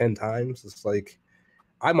seen 10 times. It's like,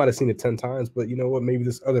 I might have seen it 10 times, but you know what? Maybe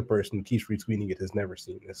this other person who keeps retweeting it has never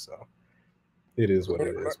seen this. So it is what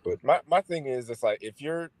it is. But my thing is, it's like if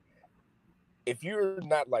you're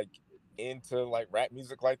not like into like rap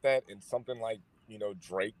music like that, and something like, you know,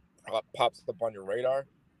 Drake pops up on your radar,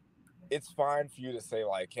 it's fine for you to say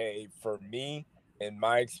like, hey, for me, in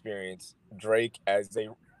my experience, Drake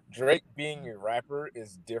being a rapper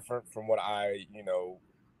is different from what I, you know,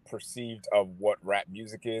 perceived of what rap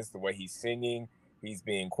music is. The way he's singing, he's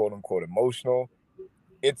being quote unquote emotional.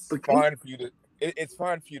 It's fine for you to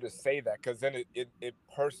say that, because then it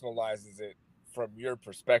personalizes it from your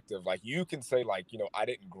perspective. Like you can say like, you know, I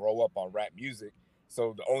didn't grow up on rap music,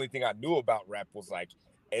 so the only thing I knew about rap was like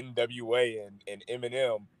NWA and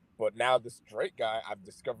Eminem. But now this Drake guy, I've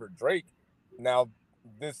discovered Drake. Now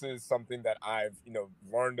this is something that I've, you know,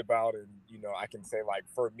 learned about, and, you know, I can say like,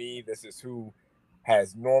 for me, this is who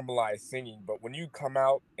has normalized singing. But when you come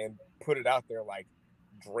out and put it out there, like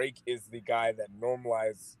Drake is the guy that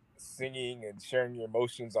normalized singing and sharing your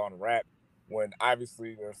emotions on rap, when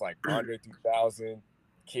obviously there's like Andre 3000,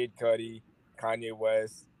 Kid Cudi, Kanye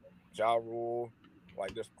West, Ja Rule,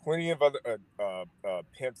 like there's plenty of other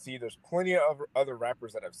Pimp C. There's plenty of other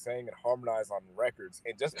rappers that have sang and harmonized on records,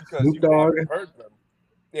 and just because you haven't heard them.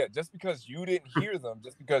 Yeah, just because you didn't hear them,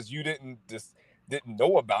 just because you didn't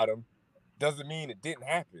know about them, doesn't mean it didn't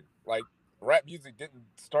happen. Like rap music didn't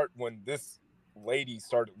start when this lady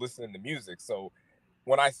started listening to music. So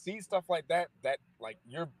when I see stuff like that like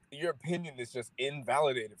your opinion is just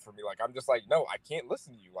invalidated for me. Like I'm just like, no, I can't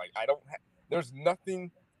listen to you. Like there's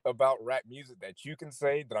nothing about rap music that you can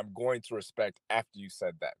say that I'm going to respect after you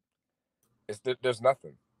said that. There's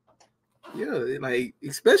nothing. Yeah, like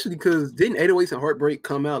especially because didn't 808s and Heartbreak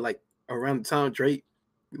come out like around the time Drake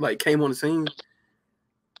like came on the scene?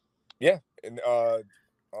 Yeah, and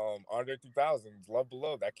Andre 3000's Love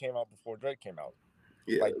Below that came out before Drake came out.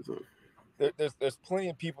 Yeah, Like there's plenty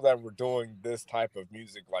of people that were doing this type of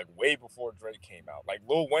music like way before Drake came out. Like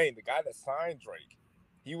Lil Wayne, the guy that signed Drake,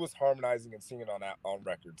 he was harmonizing and singing on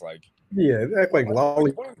records. Like act like what are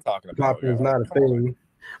you talking about? is not a thing.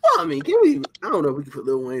 Well, I mean, I don't know if we can put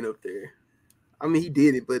Lil Wayne up there. I mean, he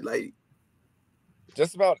did it, but like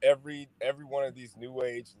just about every one of these new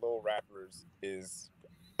age little rappers is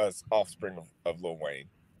an offspring of Lil Wayne.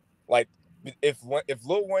 Like if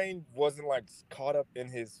Lil Wayne wasn't like caught up in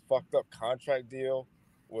his fucked up contract deal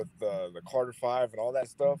with the Carter 5 and all that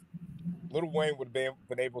stuff, Lil Wayne would have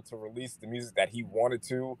been able to release the music that he wanted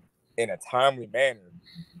to in a timely manner.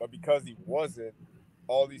 But because he wasn't,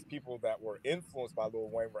 all these people that were influenced by Lil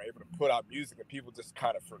Wayne were able to put out music and people just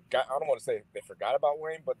kind of forgot. I don't want to say they forgot about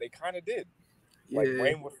Wayne, but they kind of did. Like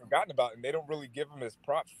Wayne was forgotten about, and they don't really give him his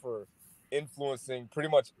props for influencing pretty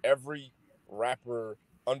much every rapper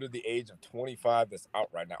under the age of 25 that's out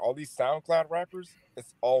right now. All these SoundCloud rappers,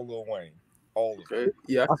 it's all Lil Wayne. All of them.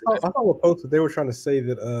 Yeah, I thought what posted they were trying to say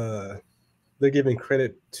that they're giving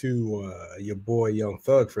credit to your boy Young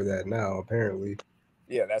Thug for that now, apparently.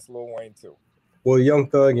 Yeah, that's Lil Wayne too. Well, Young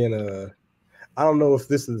Thug and I don't know if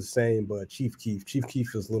this is the same, but Chief Keef. Chief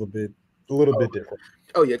Keef is a little bit different.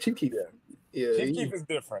 Oh yeah, Chief Keef. Yeah, Chief Keef is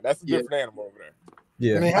different. That's a different animal over there.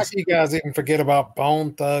 Yeah. I mean, how can you guys even forget about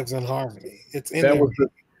Bone Thugs and Harmony? It's in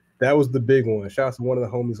that was the big one. Shout out to one of the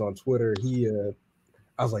homies on Twitter.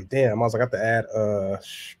 I was like, damn. I was like, I have to add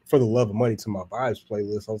For the Love of Money to my vibes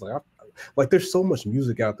playlist. I was like, there's so much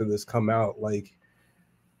music out there that's come out. Like,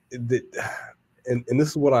 and this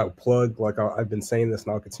is what I plug. Like, I've been saying this,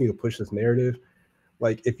 and I'll continue to push this narrative.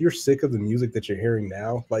 Like, if you're sick of the music that you're hearing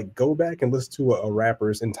now, like, go back and listen to a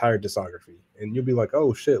rapper's entire discography, and you'll be like,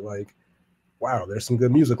 oh shit, like, wow, there's some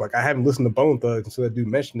good music. Like, I haven't listened to Bone Thugs until that dude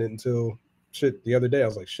mentioned it until shit the other day. I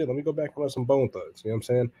was like, shit, let me go back and listen to Bone Thugs. You know what I'm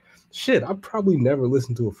saying? Shit, I've probably never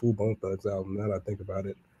listened to a full Bone Thugs album now that I think about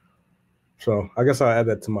it. So I guess I'll add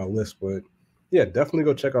that to my list. But yeah, definitely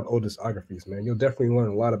go check out old discographies, man. You'll definitely learn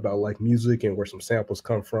a lot about like music and where some samples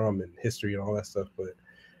come from and history and all that stuff. But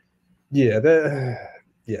yeah,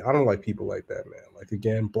 I don't like people like that, man. Like,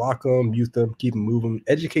 again, block them, mute them, keep them moving,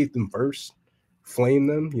 educate them first, flame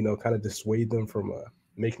them, kind of dissuade them from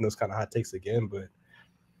making those kind of hot takes again. But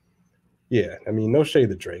yeah, I mean, no shade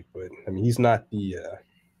to Drake, but I mean, he's not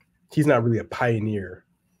really a pioneer,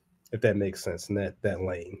 if that makes sense, in that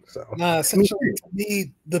lane. So essentially, to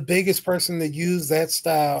me, the biggest person that used that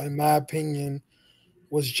style, in my opinion,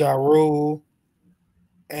 was Ja Rule.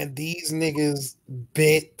 And these niggas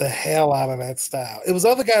bit the hell out of that style. It was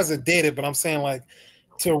other guys that did it, but I'm saying, like,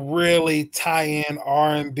 to really tie in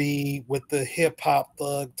R&B with the hip hop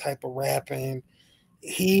thug type of rapping,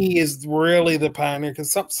 he is really the pioneer.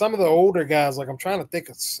 Because some of the older guys, like, I'm trying to think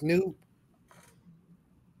of Snoop.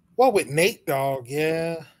 Well, with Nate Dogg,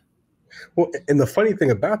 yeah. Well, and the funny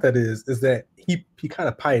thing about that is that he kind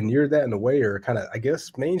of pioneered that in a way, or kind of, I guess,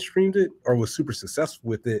 mainstreamed it, or was super successful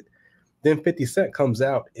with it. Then 50 Cent comes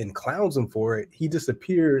out and clowns him for it. He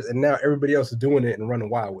disappears, and now everybody else is doing it and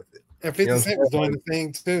running wild with it. And 50 Cent was doing the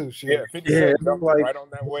thing too. Sure. Yeah, 50 Cent jumped right on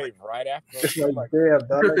that wave right after. It's like, damn,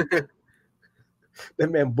 dog.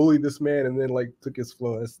 That man bullied this man and then like took his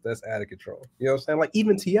flow. That's out of control. You know what I'm saying? Like,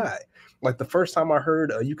 even T.I. Like, the first time I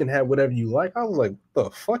heard you can have whatever you like, I was like,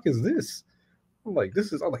 the fuck is this? I'm like,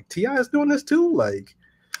 T.I. is doing this too? Like,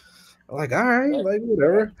 all right, like,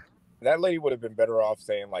 whatever. That lady would have been better off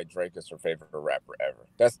saying like Drake is her favorite rapper ever.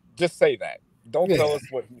 Just say that. Don't tell us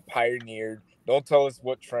what he pioneered. Don't tell us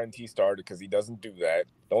what trend he started, because he doesn't do that.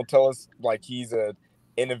 Don't tell us like he's a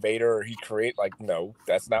innovator or he create, like, no,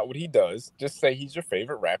 that's not what he does. Just say he's your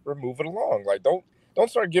favorite rapper. Move it along. Like, don't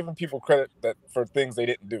start giving people credit for things they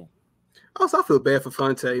didn't do. Also, I feel bad for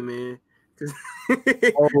Fonte, man.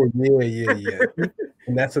 Oh yeah.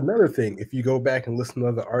 And that's another thing. If you go back and listen to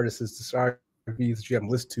other artists' discographies that you haven't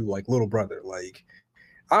listened to, like Little Brother, like,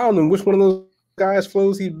 I don't know which one of those guys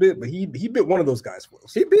flows he bit, but he bit one of those guys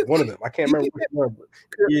flows. He bit one of them. I can't remember which one. But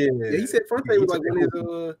yeah, he said Fonte was like one of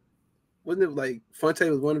his wasn't it like Fonte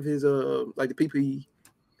was one of his like the people he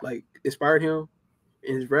like inspired him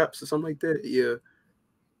in his raps or something like that. Yeah.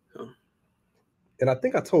 And I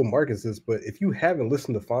think I told Marcus this, but if you haven't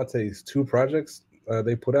listened to Fonte's 2 projects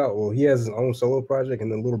they put out, well, he has his own solo project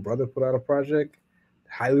and then Little Brother put out a project.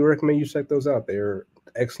 Highly recommend you check those out. They're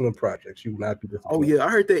excellent projects. You will not be disappointed. Oh yeah, I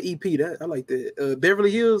heard that EP. That I like that.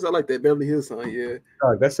 Beverly Hills. I like that Beverly Hills song. Yeah,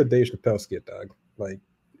 dog, that's a Dave Chappelle skit, dog. Like,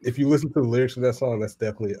 if you listen to the lyrics of that song, that's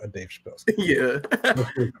definitely a Dave Chappelle skit. Yeah.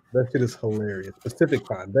 That shit is hilarious. Pacific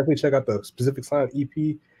Time. Definitely check out the Pacific Time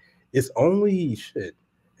EP. It's only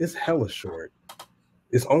it's hella short.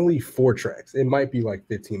 It's only 4 tracks. It might be like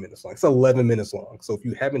 15 minutes long. It's 11 minutes long. So if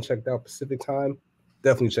you haven't checked out Pacific Time,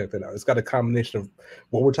 definitely check that out. It's got a combination of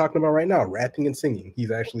what we're talking about right now, rapping and singing.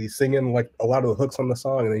 He's actually singing like a lot of the hooks on the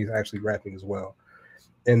song, and then he's actually rapping as well.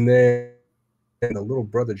 And then the Little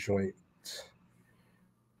Brother joint,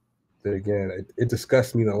 that again, it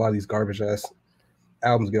disgusts me that a lot of these garbage ass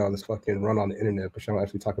albums get all this fucking run on the internet, but you don't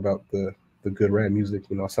actually talk about the good rap music.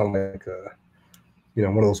 You know, I sound like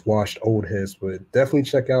one of those washed old heads, but definitely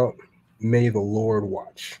check out May the Lord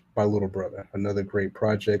Watch by Little Brother. Another great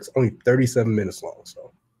project. It's only 37 minutes long,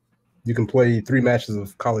 so you can play 3 matches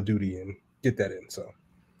of Call of Duty and get that in. So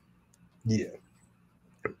yeah,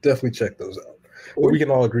 definitely check those out. But we can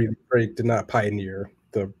all agree that Drake did not pioneer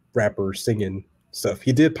the rapper singing stuff.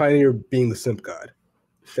 He did pioneer being the simp god.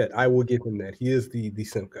 That I will give him that. He is the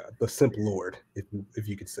simp god, the simp lord, if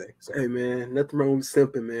you could say. So, Hey man, nothing wrong with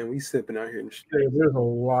simping, man. We simping out here in the street. there's a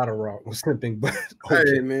lot of wrong with simping, but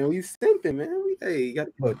Hey man, we simping, man.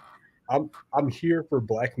 Look, I'm here for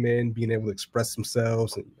Black men being able to express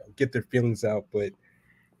themselves and get their feelings out, but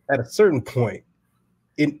at a certain point,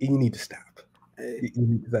 you need to stop. Hey.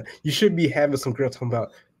 You should be having some girl talking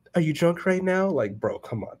about, "Are you drunk right now?" Like, bro,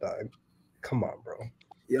 come on, dog. Come on, bro.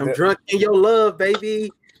 Yeah, I'm drunk in your love, baby.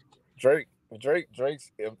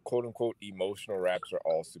 Drake's quote unquote emotional raps are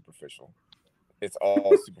all superficial. It's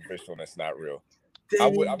all superficial and it's not real.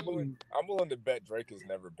 I'm willing to bet Drake has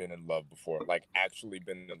never been in love before, like actually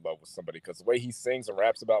been in love with somebody, because the way he sings and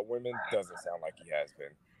raps about women doesn't sound like he has been.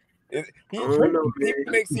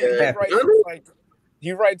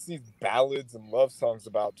 He writes these ballads and love songs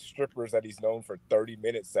about strippers that he's known for 30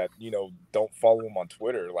 minutes that, don't follow him on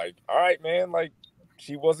Twitter. Like, all right, man, like,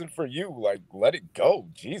 she wasn't for you. Like, let it go.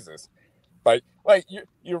 Jesus. Like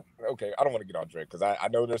you're okay. I don't want to get on Drake because I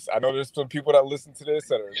know there's some people that listen to this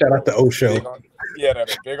that are shout out to O Show. That are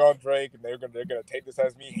big on Drake, and they're gonna take this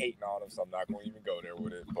as me hating on him. So I'm not gonna even go there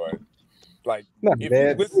with it. But like, if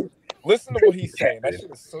you listen to what he's saying, that shit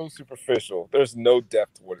is so superficial. There's no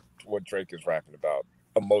depth to what Drake is rapping about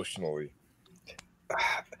emotionally.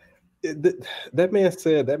 That man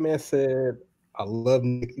said, "I love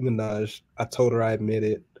Nicki Minaj. I told her I admit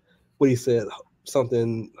it." What he said,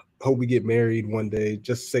 something, hope we get married one day,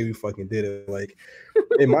 just say we fucking did it. Like,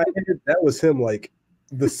 in my head, that was him, like,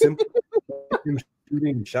 the simple him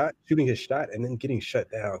shooting his shot and then getting shut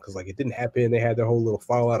down because, like, it didn't happen. They had their whole little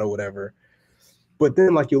fallout or whatever. But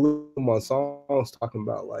then, like, you look at him on songs talking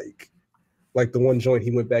about, like the one joint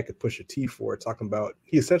he went back at Pusha T for, talking about,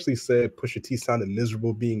 he essentially said Pusha T sounded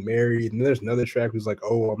miserable being married. And there's another track who's like,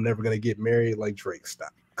 "Oh, I'm never going to get married." Like, Drake,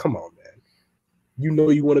 stop. Come on, man. You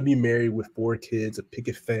want to be married with 4 kids, a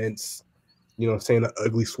picket fence, saying an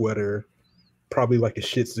ugly sweater, probably like a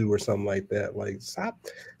Shih Tzu or something like that. Like, stop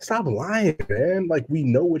lying, man. Like, we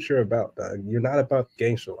know what you're about, dog. You're not about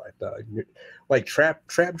gangster life, dog. You're, like, trap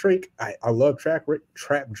Drake. I love trap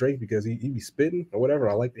Drake because he be spitting or whatever.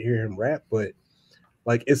 I like to hear him rap, but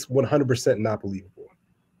like, it's 100% not believable.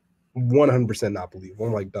 100% not believable.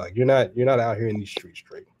 I'm like, dog, you're not out here in these streets,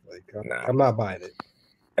 Drake. Like, I'm not buying it.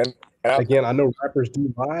 And again, I know rappers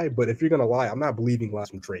do lie, but if you're gonna lie, I'm not believing lies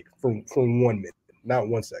from Drake for 1 minute, not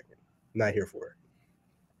 1 second. Not here for it.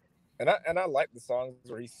 And I like the songs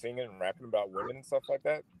where he's singing and rapping about women and stuff like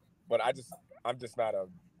that. But I'm just not a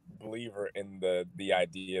believer in the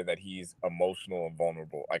idea that he's emotional and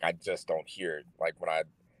vulnerable. Like, I just don't hear it. Like, when I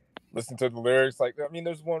listen to the lyrics, like, I mean,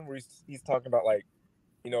 there's one where he's talking about, like,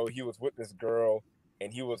 he was with this girl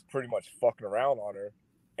and he was pretty much fucking around on her,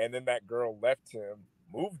 and then that girl left him,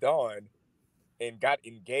 moved on, and got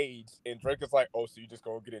engaged. And Drake is like, "Oh, so you just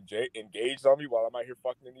gonna get engaged on me while I'm out here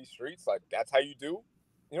fucking in these streets? Like, that's how you do?"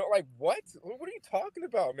 Like, what? What are you talking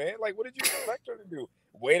about, man? Like, what did you expect her to do?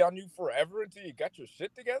 Wait on you forever until you got your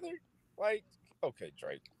shit together? Like, okay,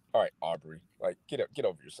 Drake. All right, Aubrey. Like, get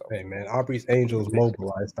over yourself. Hey, man, Aubrey's angels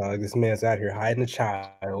mobilized, dog. This man's out here hiding a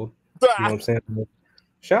child. You know what I'm saying?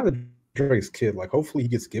 Shout out to Drake's kid. Like, hopefully he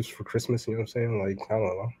gets gifts for Christmas. You know what I'm saying? Like, I don't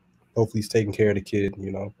know. Hopefully he's taking care of the kid,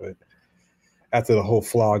 but after the whole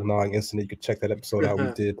flog gnawing incident, you could check that episode out. We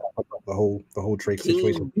did about the whole Drake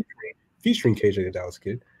situation featuring KJ the Dallas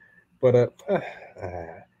Kid. But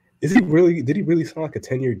did he really sign like a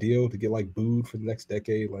 10-year deal to get like booed for the next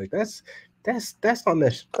decade? Like, that's on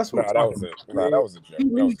that. That's what that was a joke. He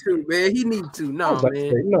need to, man. He need to. No,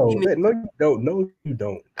 man. No, you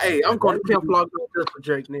don't. Hey, I'm going to camp flog just for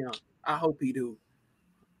Drake now. I hope he do.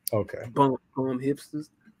 Okay. Bum hipsters.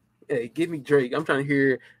 Hey, give me Drake. I'm trying to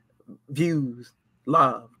hear views.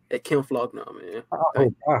 live at Camp Flognaw, man.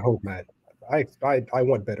 I hope, Matt. I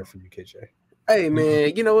want better for you, KJ. Hey,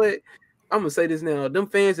 man, you know what? I'm gonna say this now. Them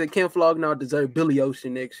fans at Camp Flognaw deserve Billy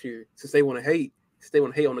Ocean next year. Since they want to hate,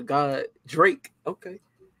 on the god Drake. Okay,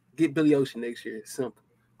 get Billy Ocean next year. It's simple.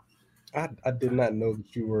 I did not know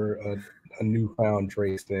that you were a newfound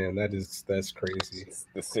Drake fan. That's crazy.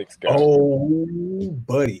 The sixth guy. Oh,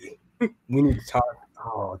 buddy, we need to talk.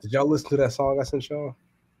 Oh, did y'all listen to that song I sent y'all?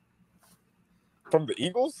 From the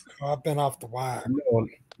Eagles? I've been off the wire. No,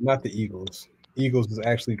 not the Eagles. Eagles is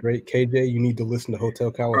actually great. KJ, you need to listen to Hotel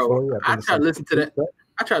California. Bro, I tried to listen to that.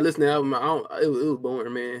 I tried to listen to the album. It was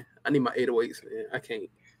boring, man. I need my 808s, man. I can't.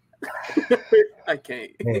 I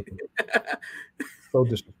can't. So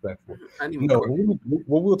disrespectful.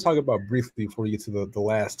 What we'll talk about briefly before we get to the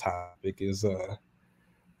last topic is your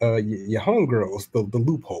homegirls, the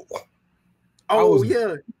loophole.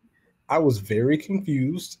 I was very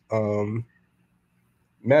confused.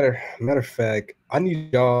 Matter of fact, I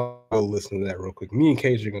need y'all to listen to that real quick. Me and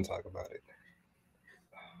KJ are gonna talk about it.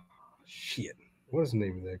 Shit, what is the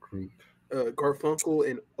name of that group? Garfunkel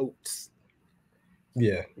and Oates.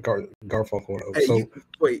 Yeah, Garfunkel and Oates. Hey,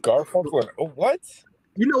 wait, Garfunkel and what?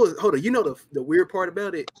 You know, hold on. You know the weird part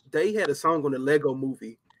about it? They had a song on the Lego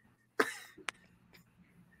Movie.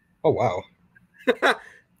 Oh wow!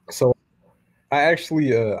 So I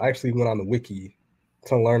actually went on the wiki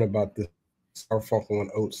to learn about this Garfunkel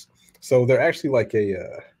and Oates. So they're actually like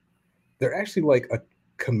a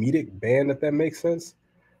comedic band, if that makes sense.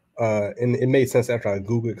 And it made sense after I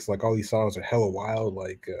Googled it because like all these songs are hella wild.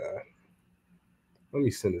 Like, let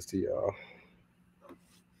me send this to y'all.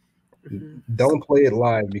 Mm-hmm. Don't play it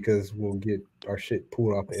live because we'll get our shit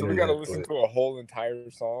pulled off the internet. So we gotta listen to a whole entire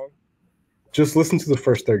song. Just listen to the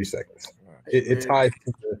first 30 seconds. It ties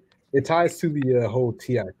to the whole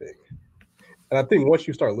T.I. thing. And I think once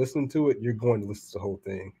you start listening to it, you're going to listen to the whole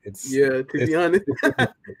thing. To be honest.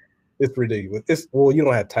 It's ridiculous. Well, you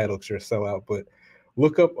don't have title because you're a sellout, but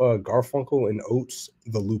look up Garfunkel and Oates,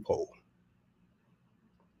 The Loophole.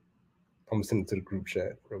 I'm going to send it to the group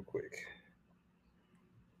chat real quick.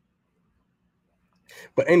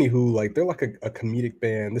 But anywho, like they're like a comedic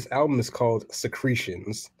band. This album is called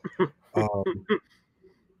Secretions.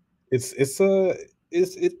 It's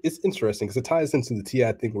interesting because it ties into the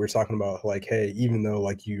T.I. thing we're talking about. Like, hey, even though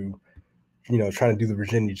like you trying to do the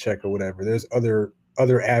virginity check or whatever, there's other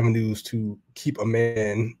avenues to keep a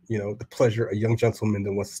man, to pleasure a young gentleman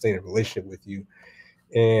that wants to stay in a relationship with you.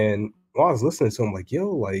 And while I was listening to him, like, yo,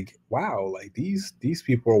 like, wow, like these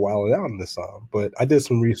people are wilding out in this song. But I did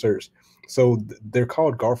some research. So they're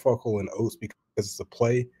called Garfunkel and Oates because it's a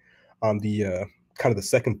play on the kind of the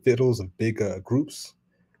second fiddles of big groups.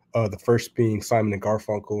 The first being Simon and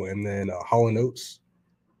Garfunkel, and then Hall and Oates.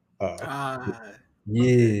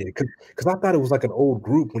 Yeah, because I thought it was like an old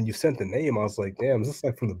group when you sent the name. I was like, damn, is this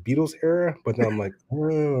like from the Beatles era? But then I'm like,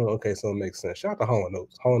 oh, okay, so it makes sense. Shout out to Hall and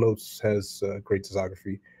Oates. Hall and Oates has great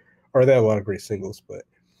discography, or they have a lot of great singles. But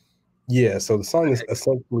yeah, so the song is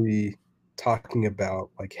essentially talking about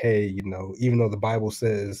like, hey, even though the Bible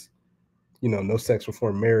says, no sex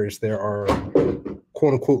before marriage, there are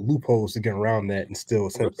quote unquote loopholes to get around that and still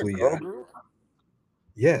essentially.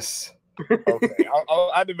 Yes. Okay,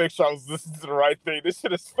 I had to make sure I was listening to the right thing. This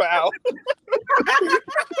shit is foul.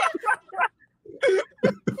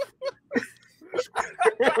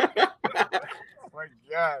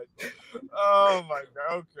 Oh my god.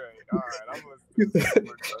 Okay. All right. I'm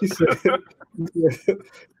listening.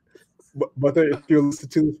 But if you're listening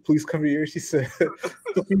to this, please come here. She said,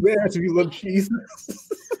 "Don't be mad if you love Jesus."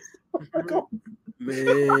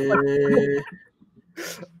 Man.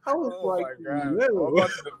 I was like, my god. I'm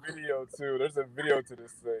watching the video too. There's a video to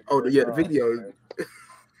this thing. Oh, yeah, the video.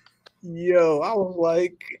 Yo, I was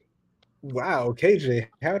like, wow, KJ,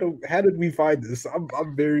 how did we find this?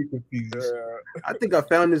 I'm very confused. I think I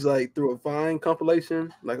found this like through a Vine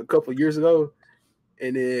compilation like a couple years ago.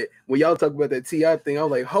 And then when y'all talk about that T.I. thing, I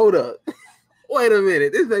was like, hold up. Wait a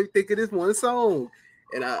minute. This made me think of this one song.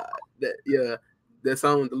 And that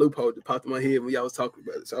song, The Loophole, that popped in my head when y'all was talking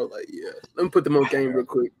about it. So I was like, yeah, let me put them on game real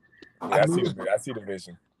quick. Yeah, I see the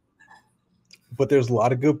vision. But there's a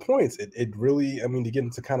lot of good points. It really, I mean, to get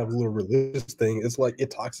into kind of a little religious thing, it's like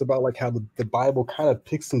it talks about like how the Bible kind of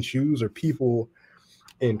picks and chooses, or people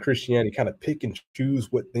in Christianity kind of pick and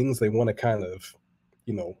choose what things they want to kind of,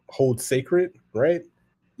 hold sacred, right?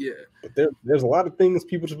 Yeah. But there's a lot of things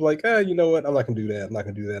people just be like, you know what? I'm not gonna do that. I'm not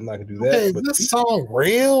gonna do that. I'm not gonna do that. Okay, is this song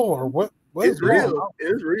real or what? It's real.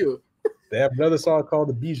 It's real. They have another song called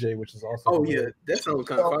The BJ, which is also. Oh yeah, that song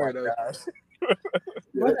kind of fire though.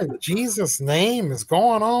 What in Jesus' name is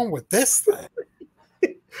going on with this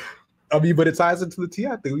thing? I mean, but it ties into the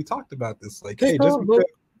T.I. thing. We talked about this. Like, hey, just because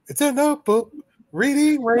it's a notebook.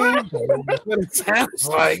 Reading rainbow. That's what it sounds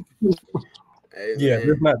like. Hey, yeah, man.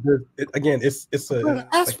 there's not. Again, it's a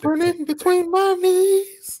aspirin in between my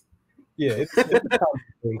knees. Yeah, it's a thing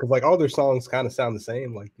because like all their songs kind of sound the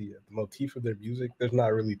same. Like the motif of their music, there's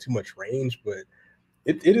not really too much range, but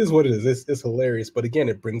it is what it is. It's hilarious. But again,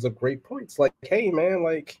 it brings up great points. Like, hey man,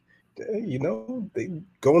 like you know, they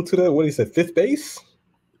going to the what he said, fifth base.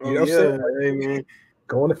 You know what I'm saying? Like, Hey, man.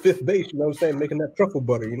 Going to fifth base. You know what I'm saying? Making that truffle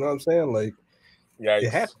butter. You know what I'm saying? Like, Yikes. it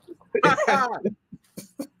happens.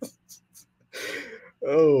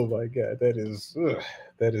 Oh my god, that is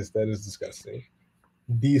disgusting.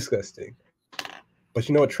 Disgusting. But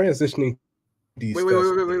you know what? Transitioning.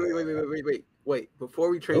 Wait. Before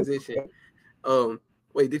we transition,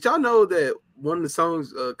 did y'all know that one of the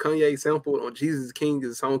songs Kanye sampled on Jesus King is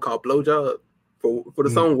a song called "Blowjob"? For the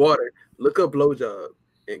song "Water," look up "Blowjob,"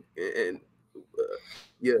 and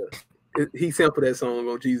he sampled that song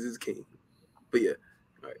on Jesus King. But yeah,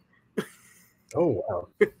 all right. Oh wow.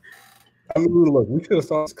 I mean, look, we could have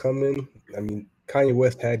saw this coming. I mean, Kanye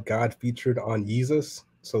West had God featured on Yeezus,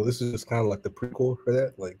 so this is just kind of like the prequel for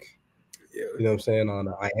that. Like, yeah, you know what I'm saying? On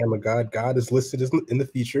I Am a God. God is listed in the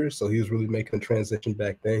feature, so he was really making a transition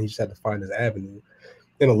back then. He just had to find his avenue.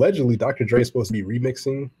 And allegedly, Dr. Dre is supposed to be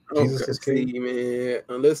remixing Jesus is King. See, man,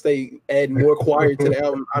 unless they add more choir to the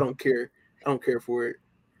album, I don't care. I don't care for it.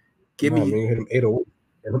 Hit him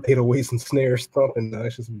 808s and snares thumping.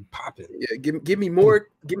 It's just popping. Yeah, give me more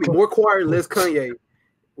choir, less Kanye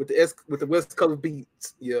with the West Coast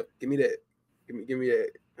beats. Yeah, give me that. Give me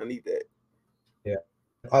that. I need that. Yeah,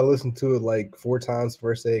 I listened to it like 4 times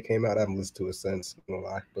first day it came out. I haven't listened to it since. I'm gonna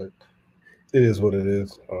lie, but it is what it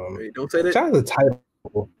is. Hey, don't say that. Shout out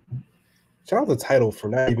the title for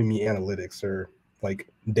not giving me analytics or like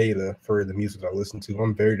data for the music I listen to.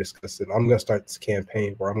 I'm very disgusted. I'm gonna start this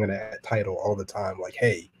campaign where I'm gonna add title all the time. Like,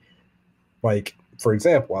 hey, like for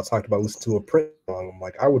example, I talked about listening to a Prince song. I'm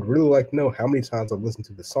like, I would really like to know how many times I've listened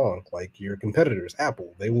to the song. Like your competitors,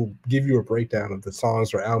 Apple, they will give you a breakdown of the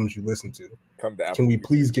songs or albums you listen to. Come to Apple. Can we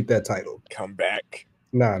please get that title? Come back.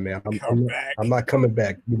 Nah, man, I'm not coming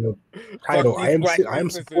back. You know, title. I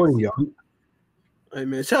am supporting y'all. Hey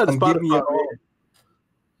man, shout out to Spotify.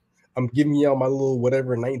 I'm giving y'all my little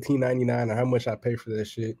whatever $19.99 or how much I pay for that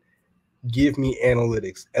shit. Give me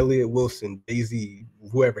analytics. Elliot Wilson, Jay-Z,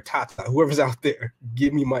 whoever, Tata, whoever's out there,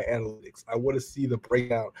 give me my analytics. I want to see the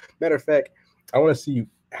breakdown. Matter of fact, I want to see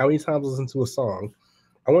how many times I listen to a song.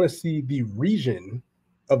 I want to see the region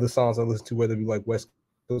of the songs I listen to, whether it be like West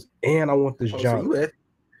Coast, and I want the genre.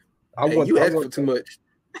 You ask for too much.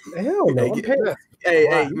 Hell no.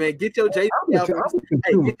 Hey, man, get your Jay-Z albums.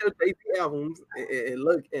 Hey, get your Jay-Z albums and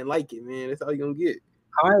look and like it, man. That's all you're gonna get.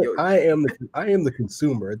 I am the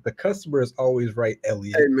consumer. The customer is always right,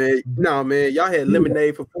 Elliot. Hey man, no man, y'all had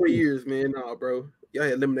Lemonade for 4 years, man. Nah, bro. Y'all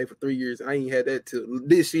had Lemonade for 3 years. I ain't had that till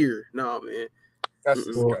this year. Nah, man.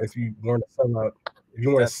 Well, if you want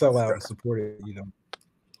to sell out and support it, you know,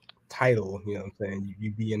 title, you know what I'm saying?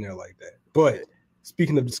 You'd be in there like that. But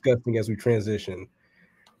speaking of disgusting as we transition,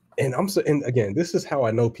 and again, this is how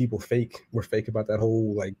I know people were fake about that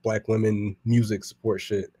whole like black women music support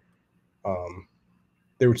shit.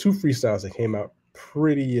 There were 2 freestyles that came out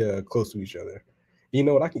pretty close to each other. You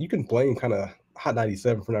know what? You can blame kind of Hot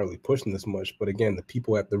 97 for not really pushing this much, but again, the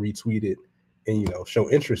people have to retweet it and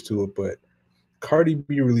show interest to it. But Cardi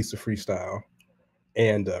B released a freestyle,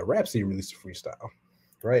 and Rhapsody released a freestyle,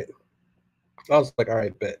 right? I was like, all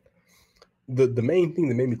right, bet. The main thing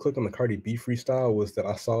that made me click on the Cardi B freestyle was that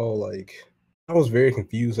I was very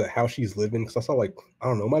confused at how she's living, because I saw I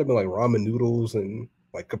don't know, it might have been like ramen noodles and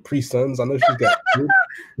like Capri Suns. I know she's got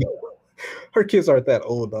her kids aren't that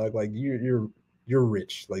old, dog. Like you're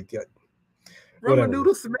rich, like ramen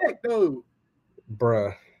noodle smack though,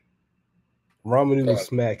 bruh. Ramen noodle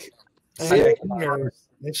smack.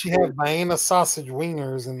 And she had Vienna sausage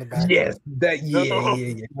wingers in the back. Yes, yeah.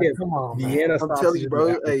 Come on, Vienna I'm telling you,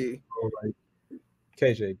 bro. Hey,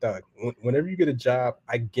 KJ, dog. Whenever you get a job,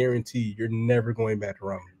 I guarantee you're never going back to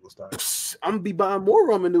ramen noodles, dog. I'm gonna be buying more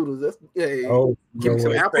ramen noodles. That's give me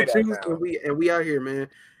some apple juice, and we out here, man.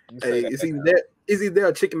 Hey, it's either that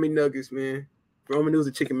or chicken McNuggets, man. Ramen noodles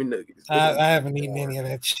and chicken McNuggets. I haven't eaten any of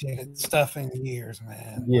that shit stuff in years,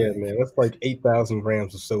 man. Yeah, man, that's like 8,000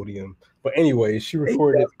 grams of sodium. But anyway, she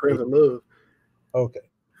recorded grams of love. Okay,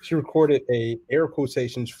 she recorded a air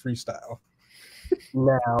quotations freestyle.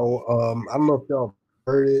 Now, I don't know if y'all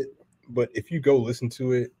heard it, but if you go listen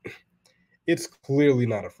to it, it's clearly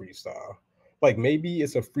not a freestyle. Like maybe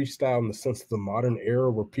it's a freestyle in the sense of the modern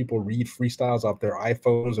era where people read freestyles off their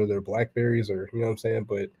iPhones or their Blackberries, or you know what I'm saying.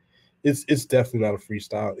 But it's definitely not a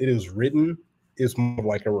freestyle. It is written. It's more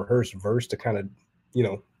like a rehearsed verse to kind of, you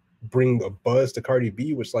know, bring a buzz to Cardi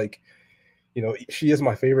B, which like, you know, she is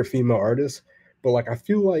my favorite female artist, but like I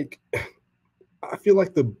feel like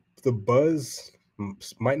the buzz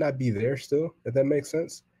might not be there still, if that makes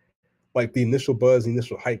sense. Like the initial buzz, the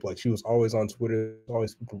initial hype, like she was always on Twitter,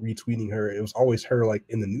 always people retweeting her. It was always her like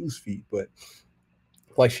in the news feed, but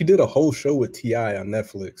like she did a whole show with Ti on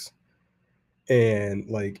Netflix, and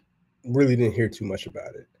like really didn't hear too much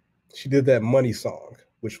about it. She did that Money song,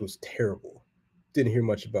 which was terrible. Didn't hear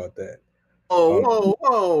much about that. Oh, Um,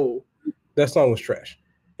 whoa. that song was trash.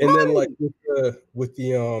 And then like Money. with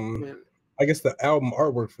the Man. I guess the album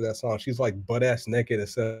artwork for that song, she's like butt ass naked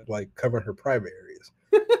instead of like covering her private areas.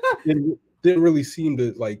 Didn't really seem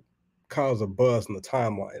to like cause a buzz on the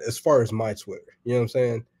timeline as far as my Twitter. You know what I'm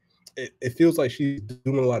saying? It feels like she's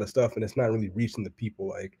doing a lot of stuff and it's not really reaching the people.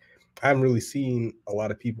 Like I haven't really seen a lot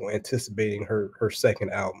of people anticipating her second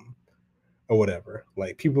album or whatever.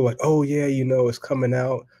 Like people are like, oh yeah, you know, it's coming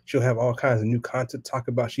out. She'll have all kinds of new content, talk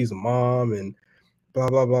about she's a mom and blah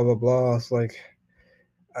blah blah blah blah. It's like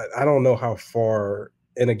I don't know how far.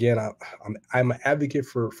 And again, I'm an advocate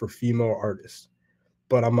for female artists,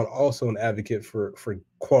 but I'm also an advocate for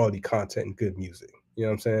quality content and good music. You know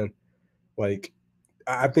what I'm saying? Like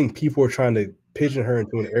I think people are trying to pigeon her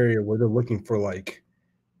into an area where they're looking for like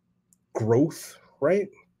growth, right?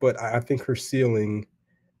 But I think her ceiling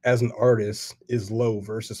as an artist is low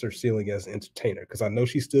versus her ceiling as an entertainer. Because I know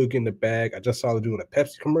she's still getting the bag. I just saw her doing a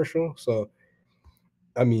Pepsi commercial, so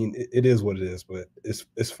I mean, it is what it is. But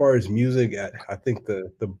as far as music, I think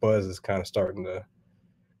the buzz is kind of starting to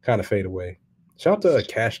kind of fade away. Shout out to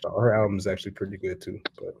Cash Doll. Her album is actually pretty good too.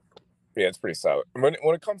 But yeah, it's pretty solid. When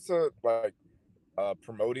it comes to like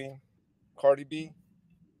promoting Cardi B,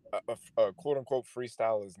 a quote unquote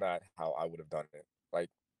freestyle is not how I would have done it. Like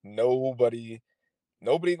nobody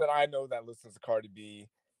that I know that listens to Cardi B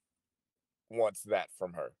wants that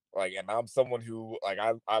from her. Like, and I'm someone who like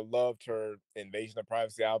I loved her Invasion of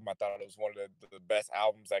Privacy album. I thought it was one of the best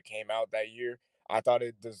albums that came out that year. I thought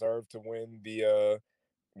it deserved to win the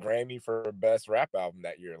Grammy for best rap album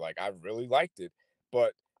that year. Like, I really liked it,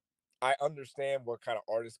 but I understand what kind of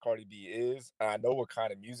artist Cardi B is, and I know what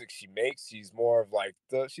kind of music she makes. She's more of like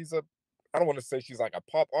she's a, I don't want to say she's like a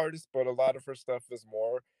pop artist, but a lot of her stuff is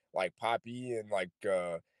more like poppy and like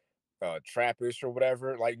trappish or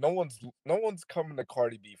whatever. Like no one's coming to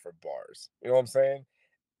Cardi B for bars. You know what I'm saying?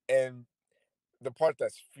 And the part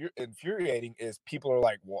that's infuriating is people are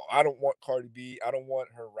like, well, I don't want Cardi B. I don't want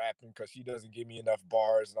her rapping because she doesn't give me enough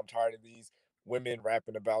bars, and I'm tired of these women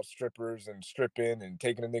rapping about strippers and stripping and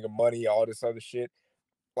taking a nigga money, all this other shit.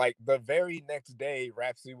 Like the very next day,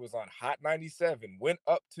 Rhapsody was on Hot 97, went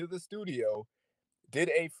up to the studio, did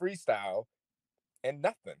a freestyle, and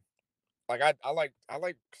nothing. Like I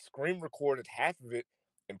screen recorded half of it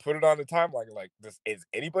and put it on the timeline. Like, is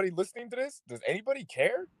anybody listening to this? Does anybody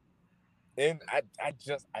care? And I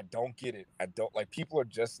don't get it. I don't like people are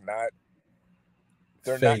just not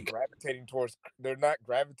fake. they're not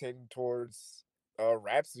gravitating towards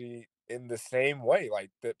Rhapsody in the same way.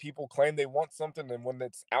 Like that people claim they want something and when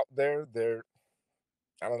it's out there,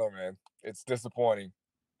 I don't know, man. It's disappointing.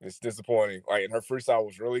 It's disappointing. Like and her freestyle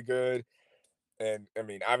was really good. And I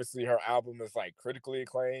mean, obviously her album is like critically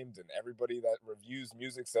acclaimed and everybody that reviews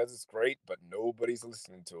music says it's great, but nobody's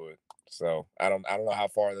listening to it. So I don't know how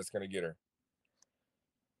far that's gonna get her.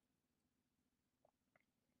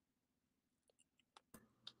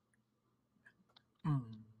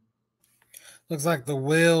 Looks like the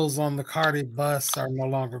wheels on the Cardi bus are no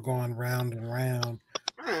longer going round and round.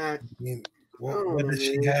 I I mean, what, don't what know, does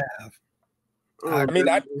she man. have? Oh, I mean,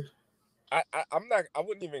 man. I'm not. I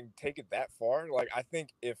wouldn't even take it that far. Like, I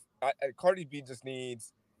think if Cardi B just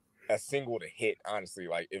needs a single to hit, honestly,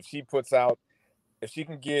 like if she puts out, if she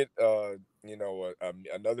can get, another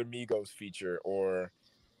Migos feature or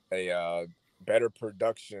a better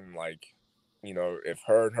production, like, if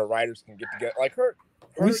her and her writers can get together, like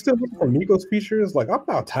We her still looking for Migos features. Like I'm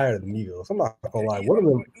not tired of the Migos. I'm not gonna lie. One of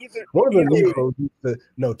the either way. Negroes needs to,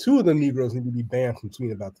 no, two of the Negroes need to be banned from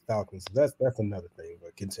tweeting about the Falcons. That's another thing.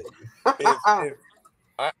 But continue. If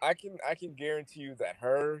I can guarantee you that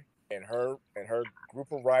her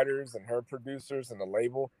group of writers and her producers and the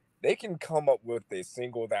label, they can come up with a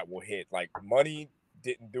single that will hit. Like Money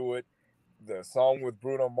didn't do it. The song with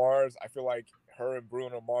Bruno Mars, I feel like her and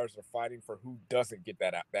Bruno Mars are fighting for who doesn't get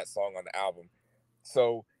that song on the album.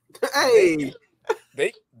 So they Hey,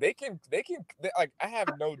 can like, I have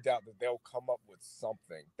no doubt that they'll come up with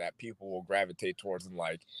something that people will gravitate towards and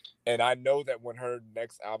like. And I know that when her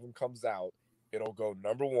next album comes out, it'll go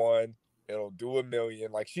number one, It'll do 1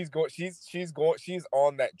 million. Like she's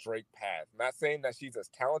on that Drake path. Not saying that she's as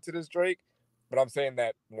talented as Drake, but I'm saying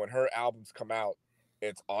that when her albums come out,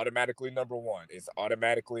 it's automatically number one. It's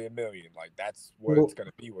automatically 1 million. Like that's what it's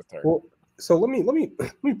gonna be with her. Well, so let me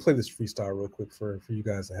play this freestyle real quick for you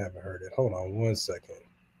guys that haven't heard it. Hold on 1 second.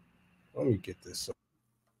 Let me get this.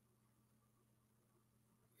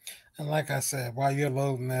 And like I said, while you're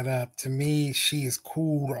loading that up, to me, she is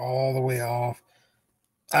cooled all the way off.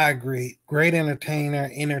 I agree. Great entertainer,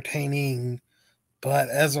 entertaining. But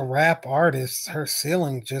as a rap artist, her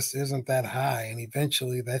ceiling just isn't that high. And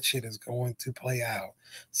eventually that shit is going to play out.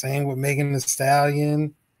 Same with Megan Thee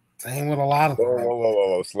Stallion. Same with a lot of them.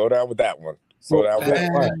 Whoa. Slow down with that one. Slow down with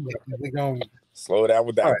that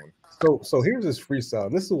one. So here's this freestyle.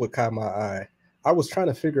 And this is what caught my eye. I was trying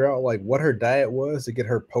to figure out like what her diet was to get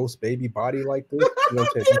her post-baby body like this. You know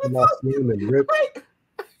what I'm saying? Slim and ripped.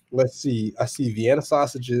 Let's see. I see Vienna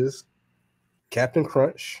sausages, Captain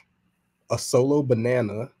Crunch, a solo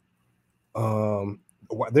banana.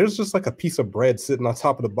 There's just like a piece of bread sitting on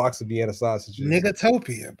top of the box of Vienna sausages.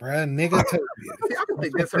 Niggatopia, bro. Niggatopia. I don't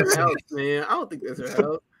think that's her house, man. I don't think that's her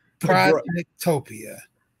house. Projectopia.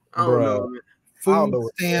 I don't know, man. Food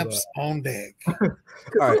stamps on deck. All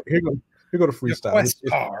right, here go to freestyle. Quest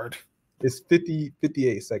card. It's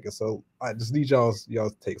 58 seconds, so I just need y'all's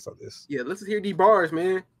takes on this. Yeah, let's hear these bars,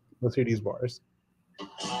 man. Let's hear these bars.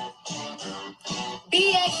 BX, you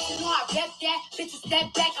know I rep that. Bitches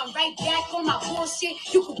step back, I'm right back on my bullshit.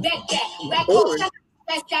 You can bet that. Back on that,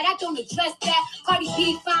 I don't address that. Cardi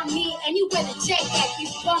B find me, and you better check that.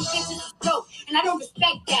 These bum bitches is broke, and I don't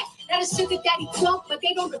respect that. That is sugar daddy talk, but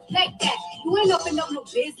they don't reflect that. You ain't open up no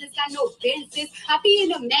business, I know business. I be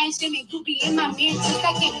in a mansion, and you be in my mansion.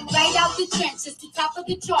 I came right out the trenches to top of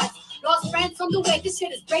the charts. Lost friends on the way, this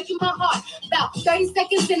shit is breaking my heart. About 30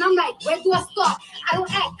 seconds in, I'm like, where do I start? I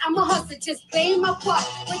don't act, I'm a hustler, just playing my part.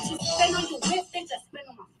 What you spend on your whip, then just spend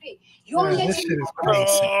on my feet. You don't let this me shit is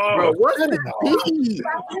crazy. Bro, what's the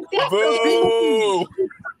Boo!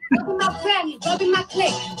 rubbing my granny, rubbing my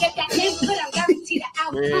click. Get that input, I'm guaranteed the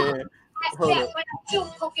outcome. That's that, but I still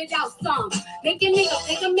poke it out some. Make a nigga,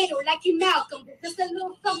 make a middle like you Malcolm. But just a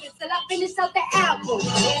little something till I finish out the album.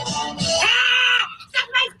 Ah! Suck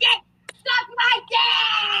my dick! Suck my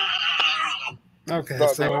dick! Okay,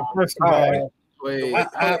 so first of all,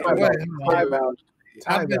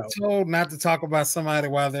 I've been told not to talk about somebody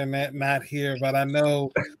while they're not here, but I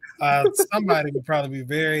know somebody would probably be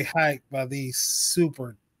very hyped by these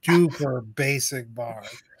super duper basic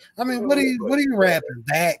bars. I mean, what are you rapping?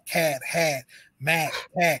 That cat hat, Mac,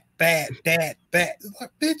 pack, bat, dat, bat.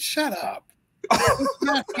 Like, bitch, shut up. It's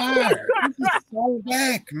not fire. This is so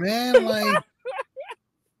whack, man. Like,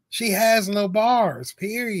 she has no bars,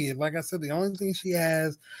 period. Like I said, the only thing she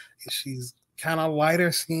has is she's kind of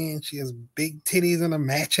lighter skin. She has big titties and a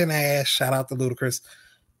matching ass. Shout out to Ludacris.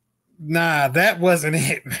 Nah, that wasn't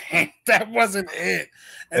it, man. That wasn't it.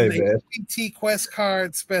 And the PT Quest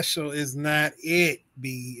card special is not it,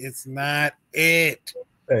 B. It's not it.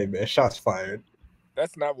 Hey, man, shots fired.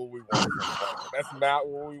 That's not what we want from her. That's not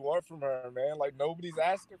what we want from her, man. Like, nobody's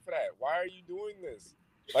asking for that. Why are you doing this?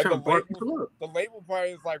 Like, the label part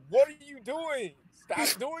is like, what are you doing? Stop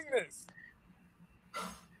doing this.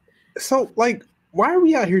 So, like, why are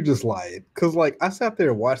we out here just lying? Because, like, I sat there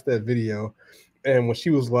and watched that video, and when she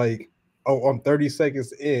was like, oh, I'm 30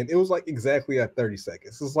 seconds in, it was like exactly at 30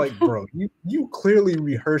 seconds. It's like, bro, you clearly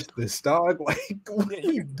rehearsed this, dog. Like, what are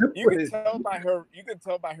you doing? You can tell by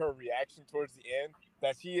her reaction towards the end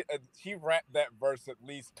that she rapped that verse at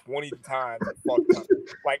least 20 times and fucked up.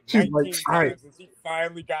 Like 19 times, and she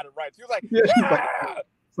finally got it right. She was like, yeah!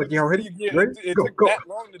 It's like, y'all ready? It took that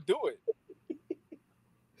long to do it.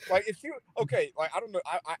 Like, if you like, I don't know.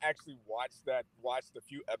 I actually watched a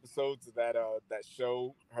few episodes of that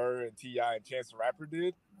show her and T.I. and Chance the Rapper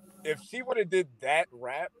did. If she would have did that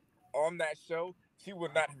rap on that show, she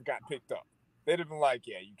would not have got picked up. They'd have been like,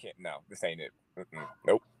 yeah, you can't. No, this ain't it.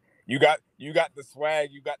 Nope. You got the swag,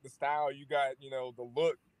 you got the style, you got the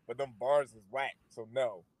look, but them bars is whack. So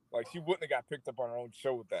no. Like, she wouldn't have got picked up on her own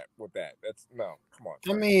show with that. That's no. Come on.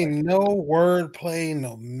 I mean, no wordplay,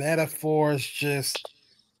 no metaphors, just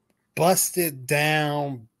busted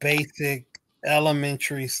down basic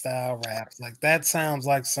elementary style raps. Like, that sounds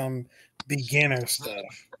like some beginner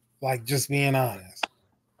stuff. Like, just being honest.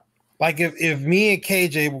 Like, if me and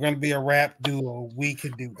KJ were going to be a rap duo, we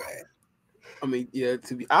could do that. I mean, yeah,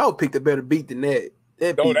 I would pick a better beat than that.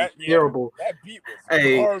 That beat was terrible. That beat was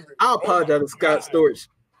garbage. I apologize to Scott Storch.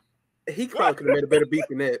 He probably could have made a better beat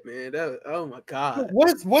than that, man. Oh my god.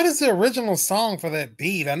 What is the original song for that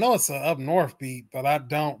beat? I know it's an up north beat, but I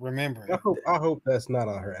don't remember it. I hope that's not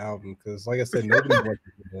on her album because, like I said, nobody wants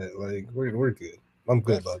to do that. Like we're good. I'm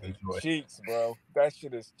good, love, enjoy. Cheats, bro. That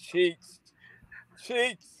shit is cheats.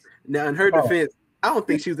 Cheats. Now, in her defense, I don't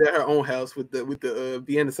think she was at her own house with the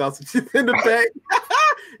Vienna sausage in the back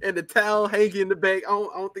and the towel hanging in the back. I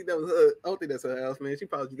don't think that was her. I don't think that's her house, man. She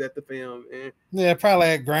probably was at the film, man. Yeah, probably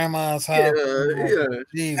at grandma's house.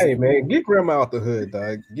 Yeah. Hey, man, get grandma out the hood,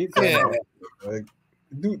 dog. Get grandma out the hood,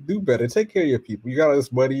 dog. Do better. Take care of your people. You got all this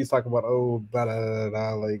buddies talking about blah, blah, blah,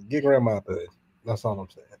 blah. Like get grandma out the hood. That's all I'm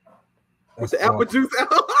saying. With the apple juice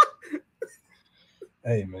out.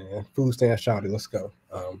 Hey man, food stand shouty. Let's go.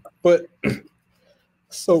 But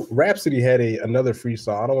so Rhapsody had another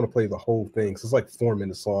freestyle. I don't want to play the whole thing because it's like 4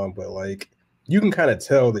 minutes long, but like you can kind of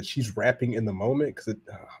tell that she's rapping in the moment because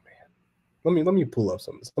oh man. Let me pull up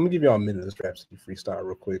something. Let me give y'all a minute of this Rhapsody freestyle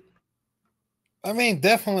real quick. I mean,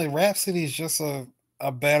 definitely Rhapsody is just a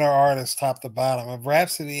better artist top to bottom. If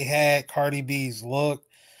Rhapsody had Cardi B's look,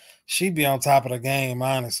 she'd be on top of the game,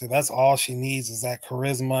 honestly. That's all she needs is that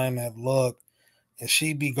charisma and that look, and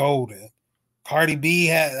she'd be golden. Cardi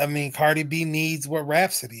B needs what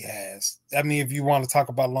Rhapsody has. I mean, if you want to talk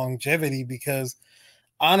about longevity, because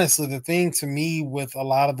honestly, the thing to me with a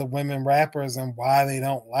lot of the women rappers and why they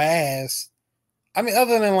don't last, I mean,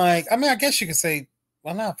 other than I guess you could say,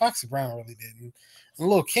 well, no, Foxy Brown really didn't. And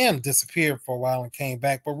Lil' Kim disappeared for a while and came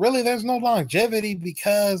back. But really, there's no longevity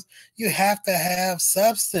because you have to have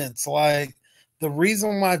substance. Like, the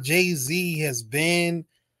reason why Jay-Z has been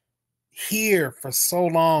here for so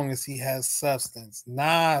long is he has substance.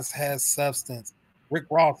 Nas has substance. Rick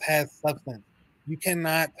Ross has substance. You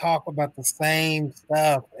cannot talk about the same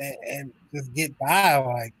stuff and just get by.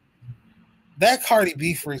 Like, that Cardi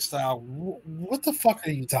B freestyle, what the fuck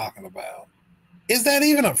are you talking about? Is that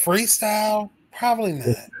even a freestyle? Probably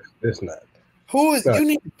not. It's not. Who is? You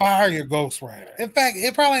need to fire your ghostwriter. In fact,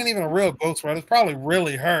 it probably ain't even a real ghostwriter. It's probably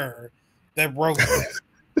really her that wrote that.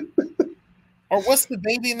 Or what's the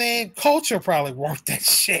baby name? Culture probably wrote that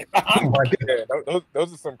shit. Yeah,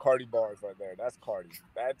 those are some Cardi bars right there. That's Cardi.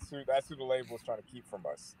 That's who the label is trying to keep from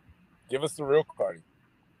us. Give us the real Cardi.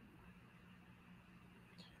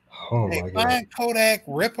 Oh my God. Find Kodak,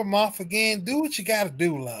 rip him off again. Do what you got to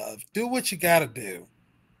do, love. Do what you got to do.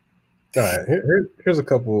 All right, here's a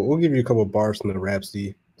couple. We'll give you a couple of bars from the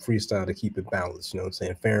Rhapsody freestyle to keep it balanced. You know what I'm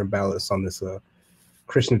saying? Fair and balanced on this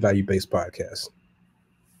Christian value-based podcast.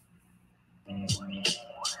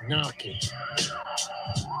 Knock it.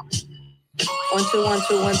 1 2 1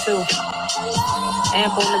 2 1 2.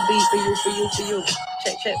 Amp on the beat for you.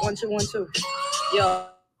 Check 1 2 1 2. Yo.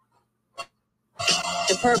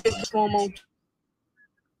 The perfect form on.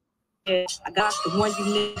 Yeah, I got the one you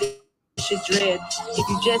need. Shit dread. If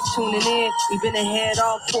you just tuning in, we've been ahead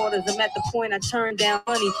all quarters. I'm at the point I turned down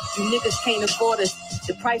money. You niggas can't afford us.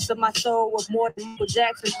 The price of my soul was more than Michael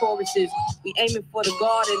Jackson choruses. We aiming for the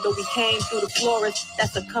garden, though we came through the florist.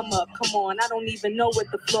 That's a come up. Come on, I don't even know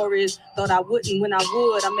what the floor is. Thought I wouldn't when I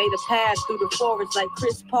would. I made a path through the forest like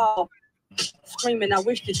Chris Paul. Screaming, I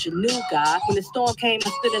wish that you knew, God. When the storm came, I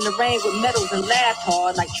stood in the rain with medals and laughed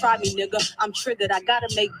hard. Like, try me, nigga. I'm triggered. I gotta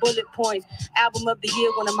make bullet points. Album of the year,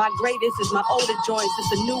 one of my greatest is my older joints.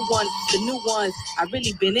 It's a new one. The new ones, I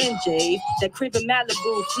really been in, Jay's. That crib in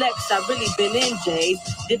Malibu flex, I really been in, Jay's.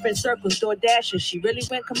 Different circles, door dashing. She really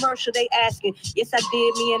went commercial, they asking. Yes, I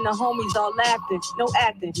did. Me and the homies all laughing. No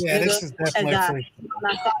acting. Yeah, nigga, this is definitely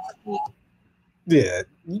Yeah,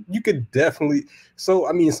 you could definitely. So,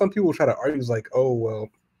 I mean, some people try to argue, it's like, oh, well,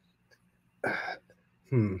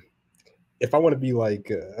 if I want to be like,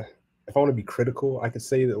 if I want to be critical, I could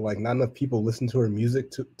say that like not enough people listen to her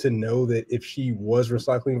music to know that if she was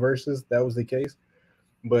recycling verses, that was the case.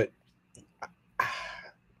 But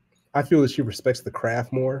I feel that she respects the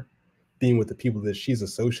craft more, being with the people that she's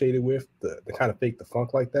associated with, the kind of fake the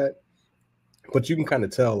funk like that. But you can kind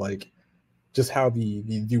of tell like just how the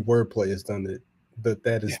wordplay is done that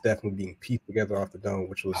is definitely being pieced together off the dome,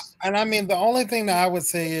 which was. And I mean, the only thing that I would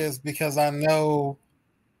say is because I know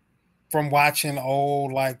from watching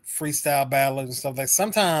old like freestyle battles and stuff, like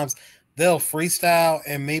sometimes they'll freestyle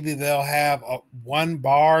and maybe they'll have one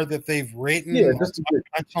bar that they've written. Yeah, just to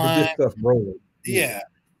get stuff rolling. Yeah,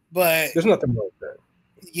 but there's nothing wrong with that.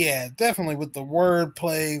 Yeah, definitely with the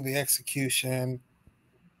wordplay, the execution.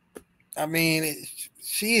 I mean,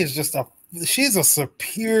 she's a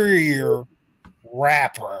superior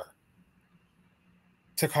rapper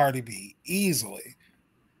to Cardi B easily,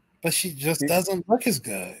 but she just doesn't look as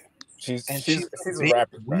good. She's a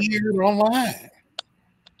rapper. Weird online.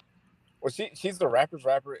 Well, she's the rapper's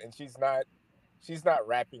rapper, and she's not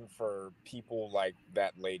rapping for people like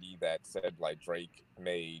that lady that said like Drake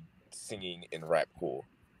made singing and rap cool.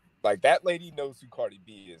 Like that lady knows who Cardi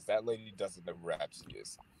B is. That lady doesn't know who Rhapsody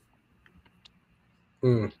is.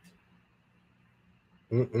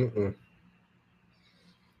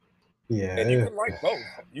 Yeah, and you can like both.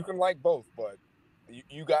 You can like both, but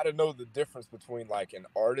you got to know the difference between like an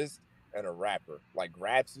artist and a rapper. Like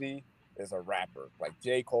Rhapsody is a rapper. Like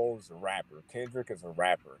J. Cole is a rapper. Kendrick is a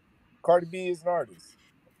rapper. Cardi B is an artist.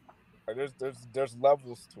 Like there's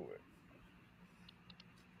levels to it.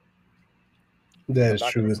 that is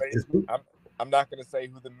true. I'm not going to say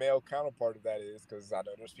who the male counterpart of that is because I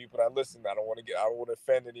know there's people that listen. I don't want to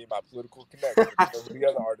offend any of my political connections. Who the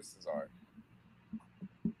other artists are.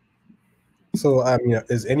 So, I mean,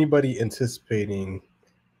 is anybody anticipating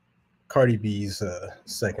Cardi B's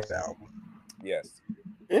second album? Yes.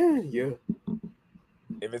 Yeah.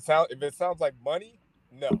 If it sounds like money,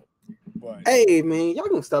 no. But hey, man, y'all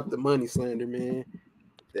gonna stop the money slander, man.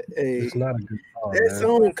 Hey, it's not a good song. That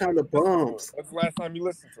song kind of bombs. When's the last time you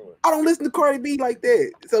listened to it? I don't listen to Cardi B like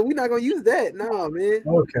that, so we're not gonna use that. No, man.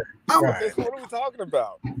 Okay. Right. What are we talking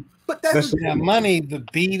about? But that's money. The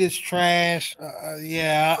beat is trash.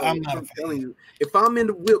 I'm not telling you. If I'm in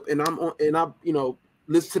the whip and I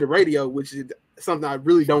listen to the radio, which is something I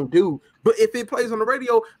really don't do, but if it plays on the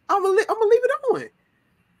radio, I'm gonna leave it on.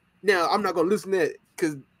 Now I'm not gonna listen to that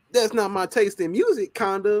because that's not my taste in music.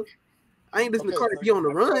 Kind of. I ain't listening to Cardi B on the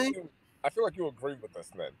run. I feel like you agree with us,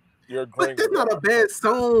 man. You're agreeing. But that's not a bad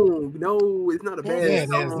song. No, it's not a bad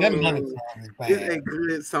song. That money song is bad. It's a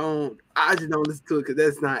good song. I just don't listen to it because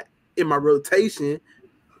that's not in my rotation.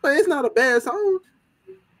 But it's not a bad song.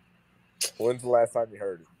 When's the last time you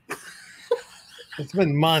heard it? It's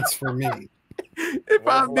been months for me. It's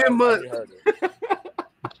probably been months.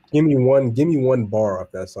 Give me one bar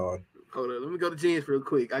off that song. Hold on, let me go to James real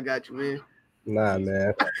quick. I got you, man. Nah,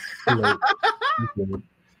 man.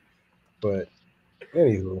 But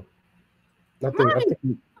anywho, I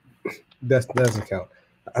think that doesn't count.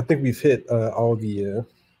 I think we've hit all the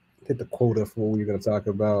hit the quota for what we're going to talk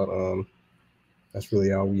about. That's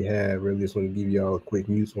really all we had. Really, just want to give you all a quick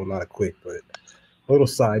music, well, not a quick, but a little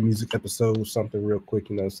side music episode, something real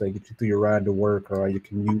quick. You know, what I'm saying, get you through your ride to work or your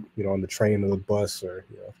commute. You know, on the train or the bus, or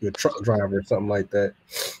if you're a truck driver or something like that.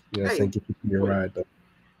 You know, what I'm saying, get you through your ride though.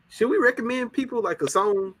 Should we recommend people like a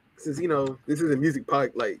song since this is a music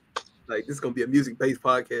pod like this is gonna be a music based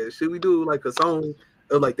podcast? Should we do like a song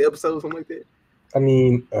of like the episode, something like that? I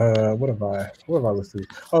mean, what have I listened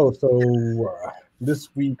to? Oh, so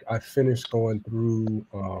this week I finished going through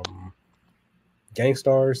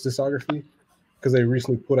Gangstar's discography because they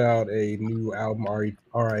recently put out a new album,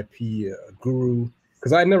 R.I.P. Guru.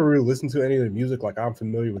 Because I never really listened to any of the music. Like I'm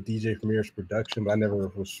familiar with DJ Premier's production, but I never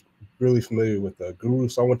was really familiar with Guru.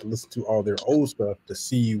 So I went to listen to all their old stuff to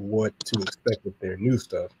see what to expect with their new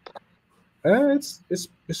stuff.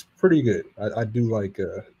 It's pretty good. I do like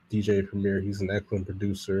DJ Premier. He's an excellent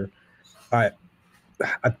producer. I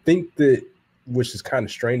think that, which is kind of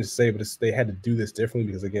strange to say, but they had to do this differently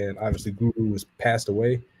because again, obviously Guru was passed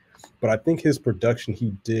away. But I think his production he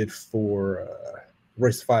did for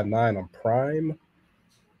Royce 5'9" on Prime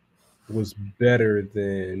was better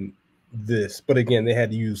than this, but again, they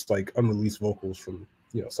had to use like unreleased vocals from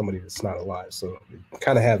somebody that's not alive, so it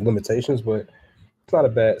kind of had limitations. But it's not a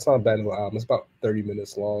bad little album. It's about 30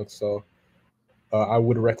 minutes long, so I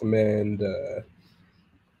would recommend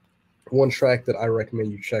one track that I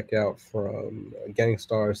recommend you check out from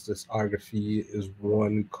Gangstar's discography is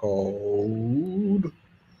one called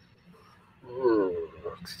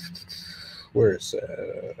where is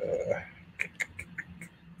that?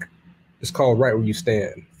 It's called Right Where You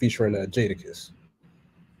Stand, featuring Jadakiss.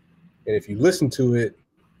 And if you listen to it,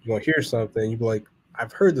 you're going to hear something, you'll be like,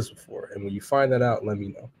 I've heard this before. And when you find that out, let me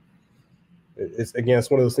know. It's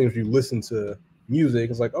one of those things where you listen to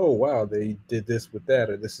music, it's like, oh, wow, they did this with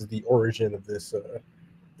that, or this is the origin of this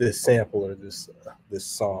sample, or this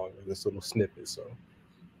song, or this little snippet. So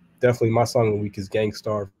definitely my song of the week is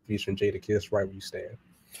Gangstar featuring Jadakiss, Right Where You Stand.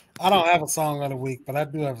 I don't have a song of the week, but I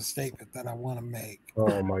do have a statement that I want to make.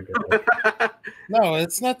 Oh my God. No,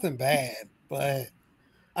 it's nothing bad, but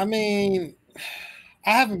I mean,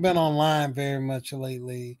 I haven't been online very much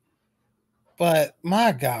lately, but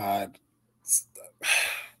my God,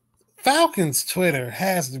 Falcons Twitter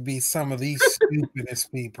has to be some of the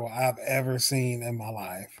stupidest people I've ever seen in my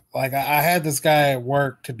life. Like I had this guy at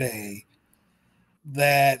work today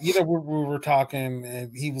that, we were talking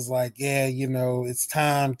and he was like, yeah, it's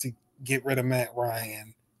time to get rid of Matt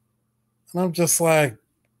Ryan. And I'm just like,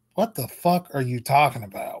 what the fuck are you talking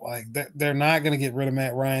about? Like, they're not going to get rid of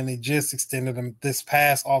Matt Ryan. They just extended him this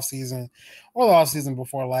past offseason or the offseason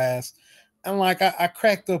before last. And like, I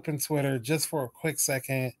cracked open Twitter just for a quick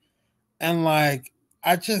second. And like,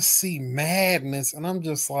 I just see madness. And I'm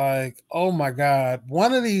just like, oh my God,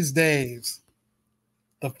 one of these days,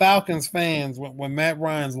 the Falcons fans, when Matt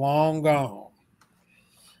Ryan's long gone,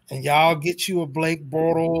 and y'all get you a Blake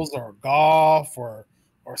Bortles or Goff or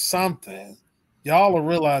something, y'all will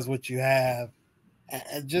realize what you have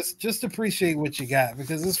and just appreciate what you got,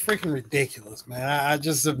 because it's freaking ridiculous, man. I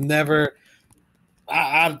just have never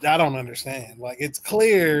I don't understand. Like, it's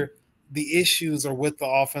clear the issues are with the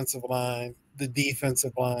offensive line, the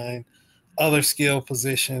defensive line, other skill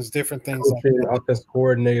positions, different things like that. Offensive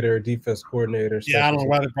coordinator, defense coordinator. Yeah, I don't know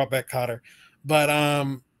why they brought back Cotter. But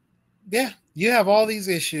yeah, you have all these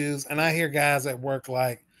issues, and I hear guys at work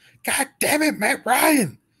like, God damn it, Matt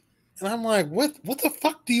Ryan. And I'm like, what the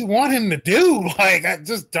fuck do you want him to do? Like, I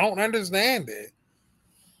just don't understand it.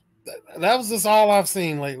 That was just all I've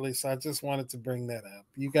seen lately, so I just wanted to bring that up.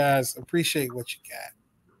 You guys appreciate what you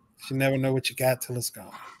got. You never know what you got till it's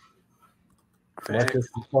gone. Like this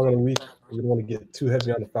song of the week, we don't want to get too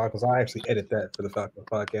heavy on the Falcons. I actually edit that for the Falcons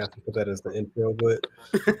podcast and put that as the intro. But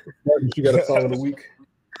you got a song of the week?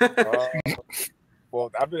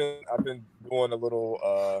 Well, I've been doing a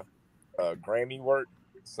little Grammy work,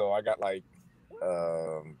 so I got like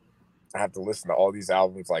I have to listen to all these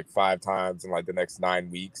albums like 5 times in like the next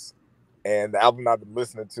 9 weeks. And the album I've been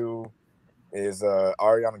listening to is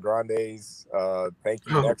Ariana Grande's Thank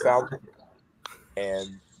You Next album.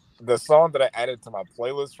 And the song that I added to my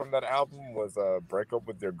playlist from that album was Break Up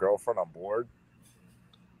With Your Girlfriend on Board.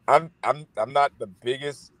 I'm not the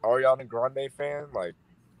biggest Ariana Grande fan. Like,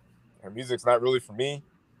 her music's not really for me.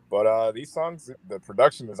 But these songs, the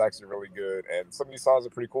production is actually really good, and some of these songs are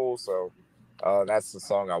pretty cool. So that's the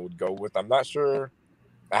song I would go with. I'm not sure.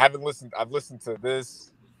 I've listened to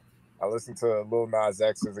this. I listened to Lil Nas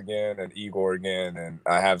X's again and Igor again, and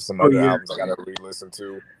I have some other albums I gotta re-listen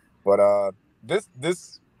to. But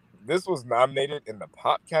this was nominated in the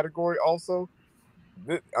pop category also.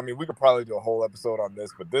 I mean, we could probably do a whole episode on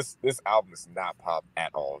this, but this album is not pop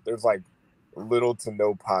at all. There's like little to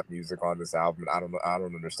no pop music on this album. I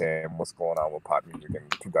don't understand what's going on with pop music in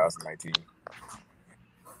 2019.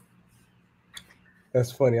 That's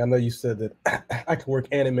funny. I know you said that I could work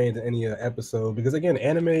anime into any episode because, again,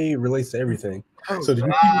 anime relates to everything. So did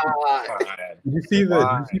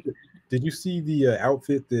you see the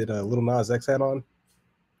outfit that Lil Nas X had on?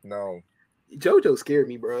 No. JoJo scared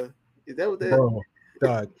me, bro. Is that what that? Bro,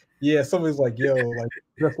 dog. Yeah, somebody's like, yo, like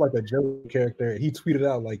just like a JoJo character. He tweeted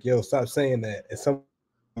out like, yo, stop saying that. And some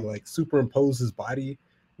like superimposed his body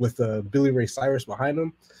with Billy Ray Cyrus behind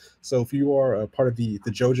him. So if you are a part of the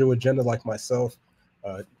JoJo agenda like myself,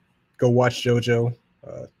 go watch JoJo.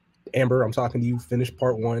 Amber, I'm talking to you. Finish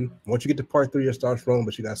part 1. Once you get to part 3, it starts rolling,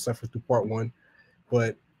 but you got to suffer through part 1.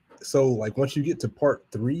 But so like once you get to part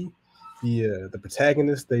 3, the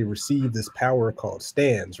protagonist, they receive this power called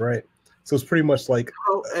stands, right? So it's pretty much like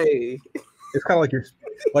it's kind of like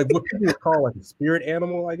like what people would call like a spirit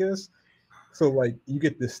animal, I guess. So like you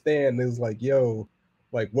get this stand, and it's like, yo,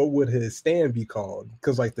 like what would his stand be called?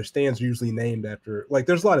 Because like their stands are usually named after, like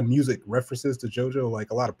there's a lot of music references to JoJo,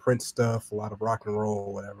 like a lot of Prince stuff, a lot of rock and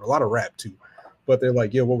roll, whatever, a lot of rap too. But they're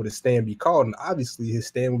like, yo, what would his stand be called? And obviously his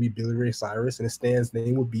stand would be Billy Ray Cyrus, and his stand's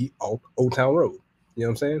name would be Old Town Road. You know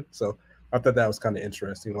what I'm saying? So I thought that was kind of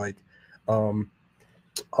interesting. Like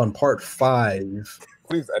on part 5,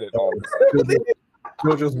 please edit all this.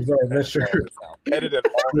 JoJo's Bizarre Adventure. Edit it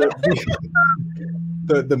all.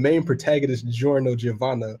 The main protagonist, Giorno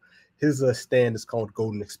Giovanna, his stand is called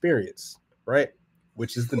Golden Experience, right?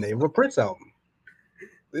 Which is the name of a Prince album.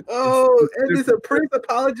 It's a Prince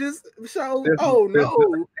apologist show.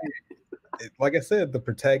 No. Like I said, the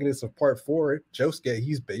protagonist of part 4, Josuke,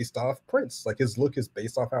 he's based off Prince. Like his look is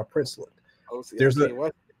based off how Prince looked.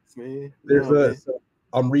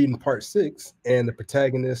 I'm reading part 6, and the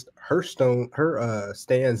protagonist, her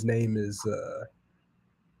stand's name is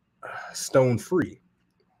Stone Free,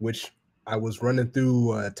 which I was running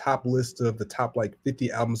through a top list of the top like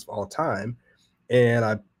 50 albums of all time, and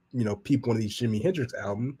I peeped one of these Jimi Hendrix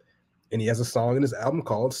album, and he has a song in his album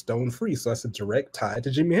called Stone Free. So that's a direct tie to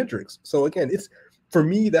Jimi Hendrix. So again, it's, for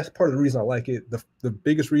me, that's part of the reason I like it. The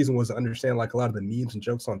biggest reason was to understand like a lot of the memes and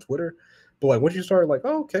jokes on Twitter. But like once you start like,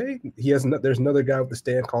 oh, okay, there's another guy with the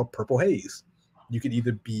stand called Purple Haze. You could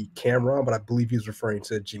either be Cameron, but I believe he's referring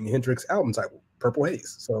to Jimi Hendrix album title, Purple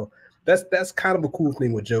Haze. So that's kind of a cool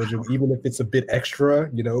thing with JoJo, even if it's a bit extra.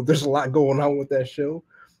 There's a lot going on with that show,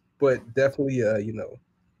 but definitely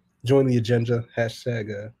join the agenda.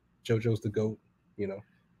 JoJo's the GOAT. You know,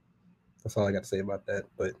 that's all I got to say about that.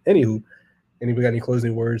 But anywho, anybody got any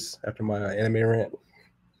closing words after my anime rant?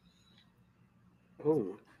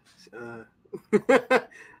 Oh, How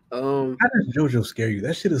does JoJo scare you?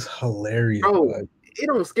 That shit is hilarious. bro, Like, it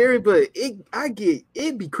don't scare me, but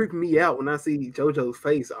it be creeping me out when I see JoJo's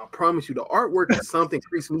face. I promise you, the artwork or something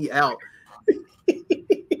creeps me out.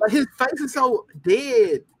 Like his face is so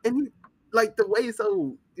dead, and he, like the way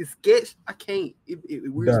it's sketched. I can't.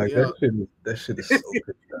 It weirds dog, me out. that shit is so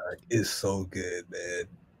good, dog. It's so good, man.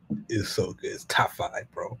 It's so good. It's top 5,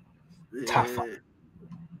 bro. Top 5.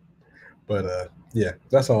 But yeah,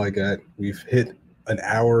 that's all I got. We've hit an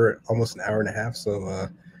hour, almost an hour and a half. So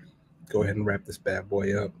go ahead and wrap this bad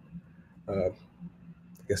boy up. I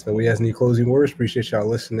guess nobody has any closing words. Appreciate y'all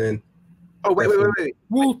listening. Oh, wait.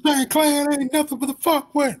 Wu-Tang Clan ain't nothing but a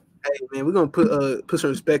fuck with. Hey, man, we're going to put some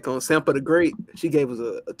respect on Sampa the Great. She gave us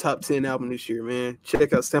a top 10 album this year, man.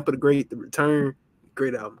 Check out Sampa the Great, The Return.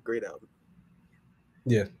 Great album.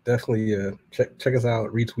 Yeah, definitely check us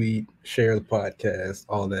out, retweet, share the podcast,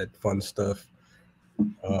 all that fun stuff.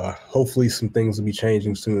 Hopefully some things will be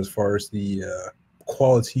changing soon as far as the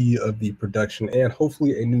quality of the production and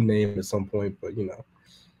hopefully a new name at some point, but you know,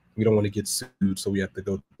 we don't want to get sued, so we have to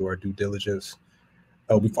go through our due diligence.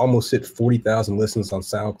 We've almost hit 40,000 listens on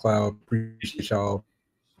SoundCloud. Appreciate y'all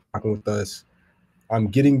talking with us. I'm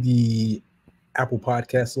getting the Apple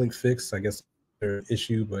Podcast link fixed. I guess there's an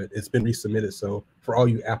issue, but it's been resubmitted. So for all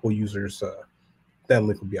you Apple users, that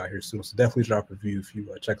link will be out here soon. So definitely drop a review if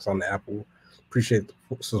you check us on the Apple. Appreciate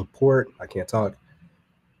the support. I can't talk.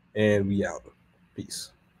 And we out.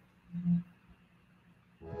 Peace.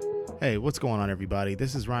 Hey, what's going on, everybody?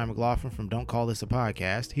 This is Ryan McLaughlin from Don't Call This a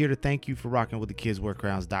Podcast, here to thank you for rocking with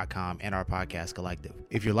thekidswearcrowns.com and our podcast collective.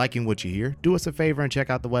 If you're liking what you hear, do us a favor and check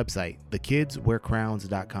out the website,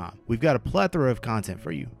 thekidswearcrowns.com. We've got a plethora of content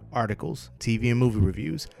for you. Articles, TV and movie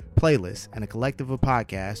reviews, playlists, and a collective of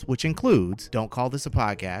podcasts, which includes Don't Call This a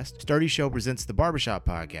Podcast, Sturdy Show Presents the Barbershop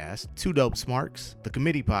Podcast, Two Dope Smarks, The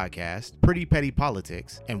Committee Podcast, Pretty Petty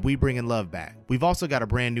Politics, and We Bringin' Love Back. We've also got a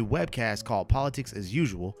brand new webcast called Politics as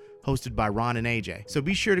Usual, hosted by Ron and AJ. So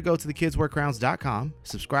be sure to go to thekidswearcrowns.com,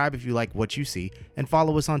 subscribe if you like what you see, and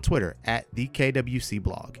follow us on Twitter at the KWC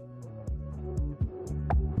blog.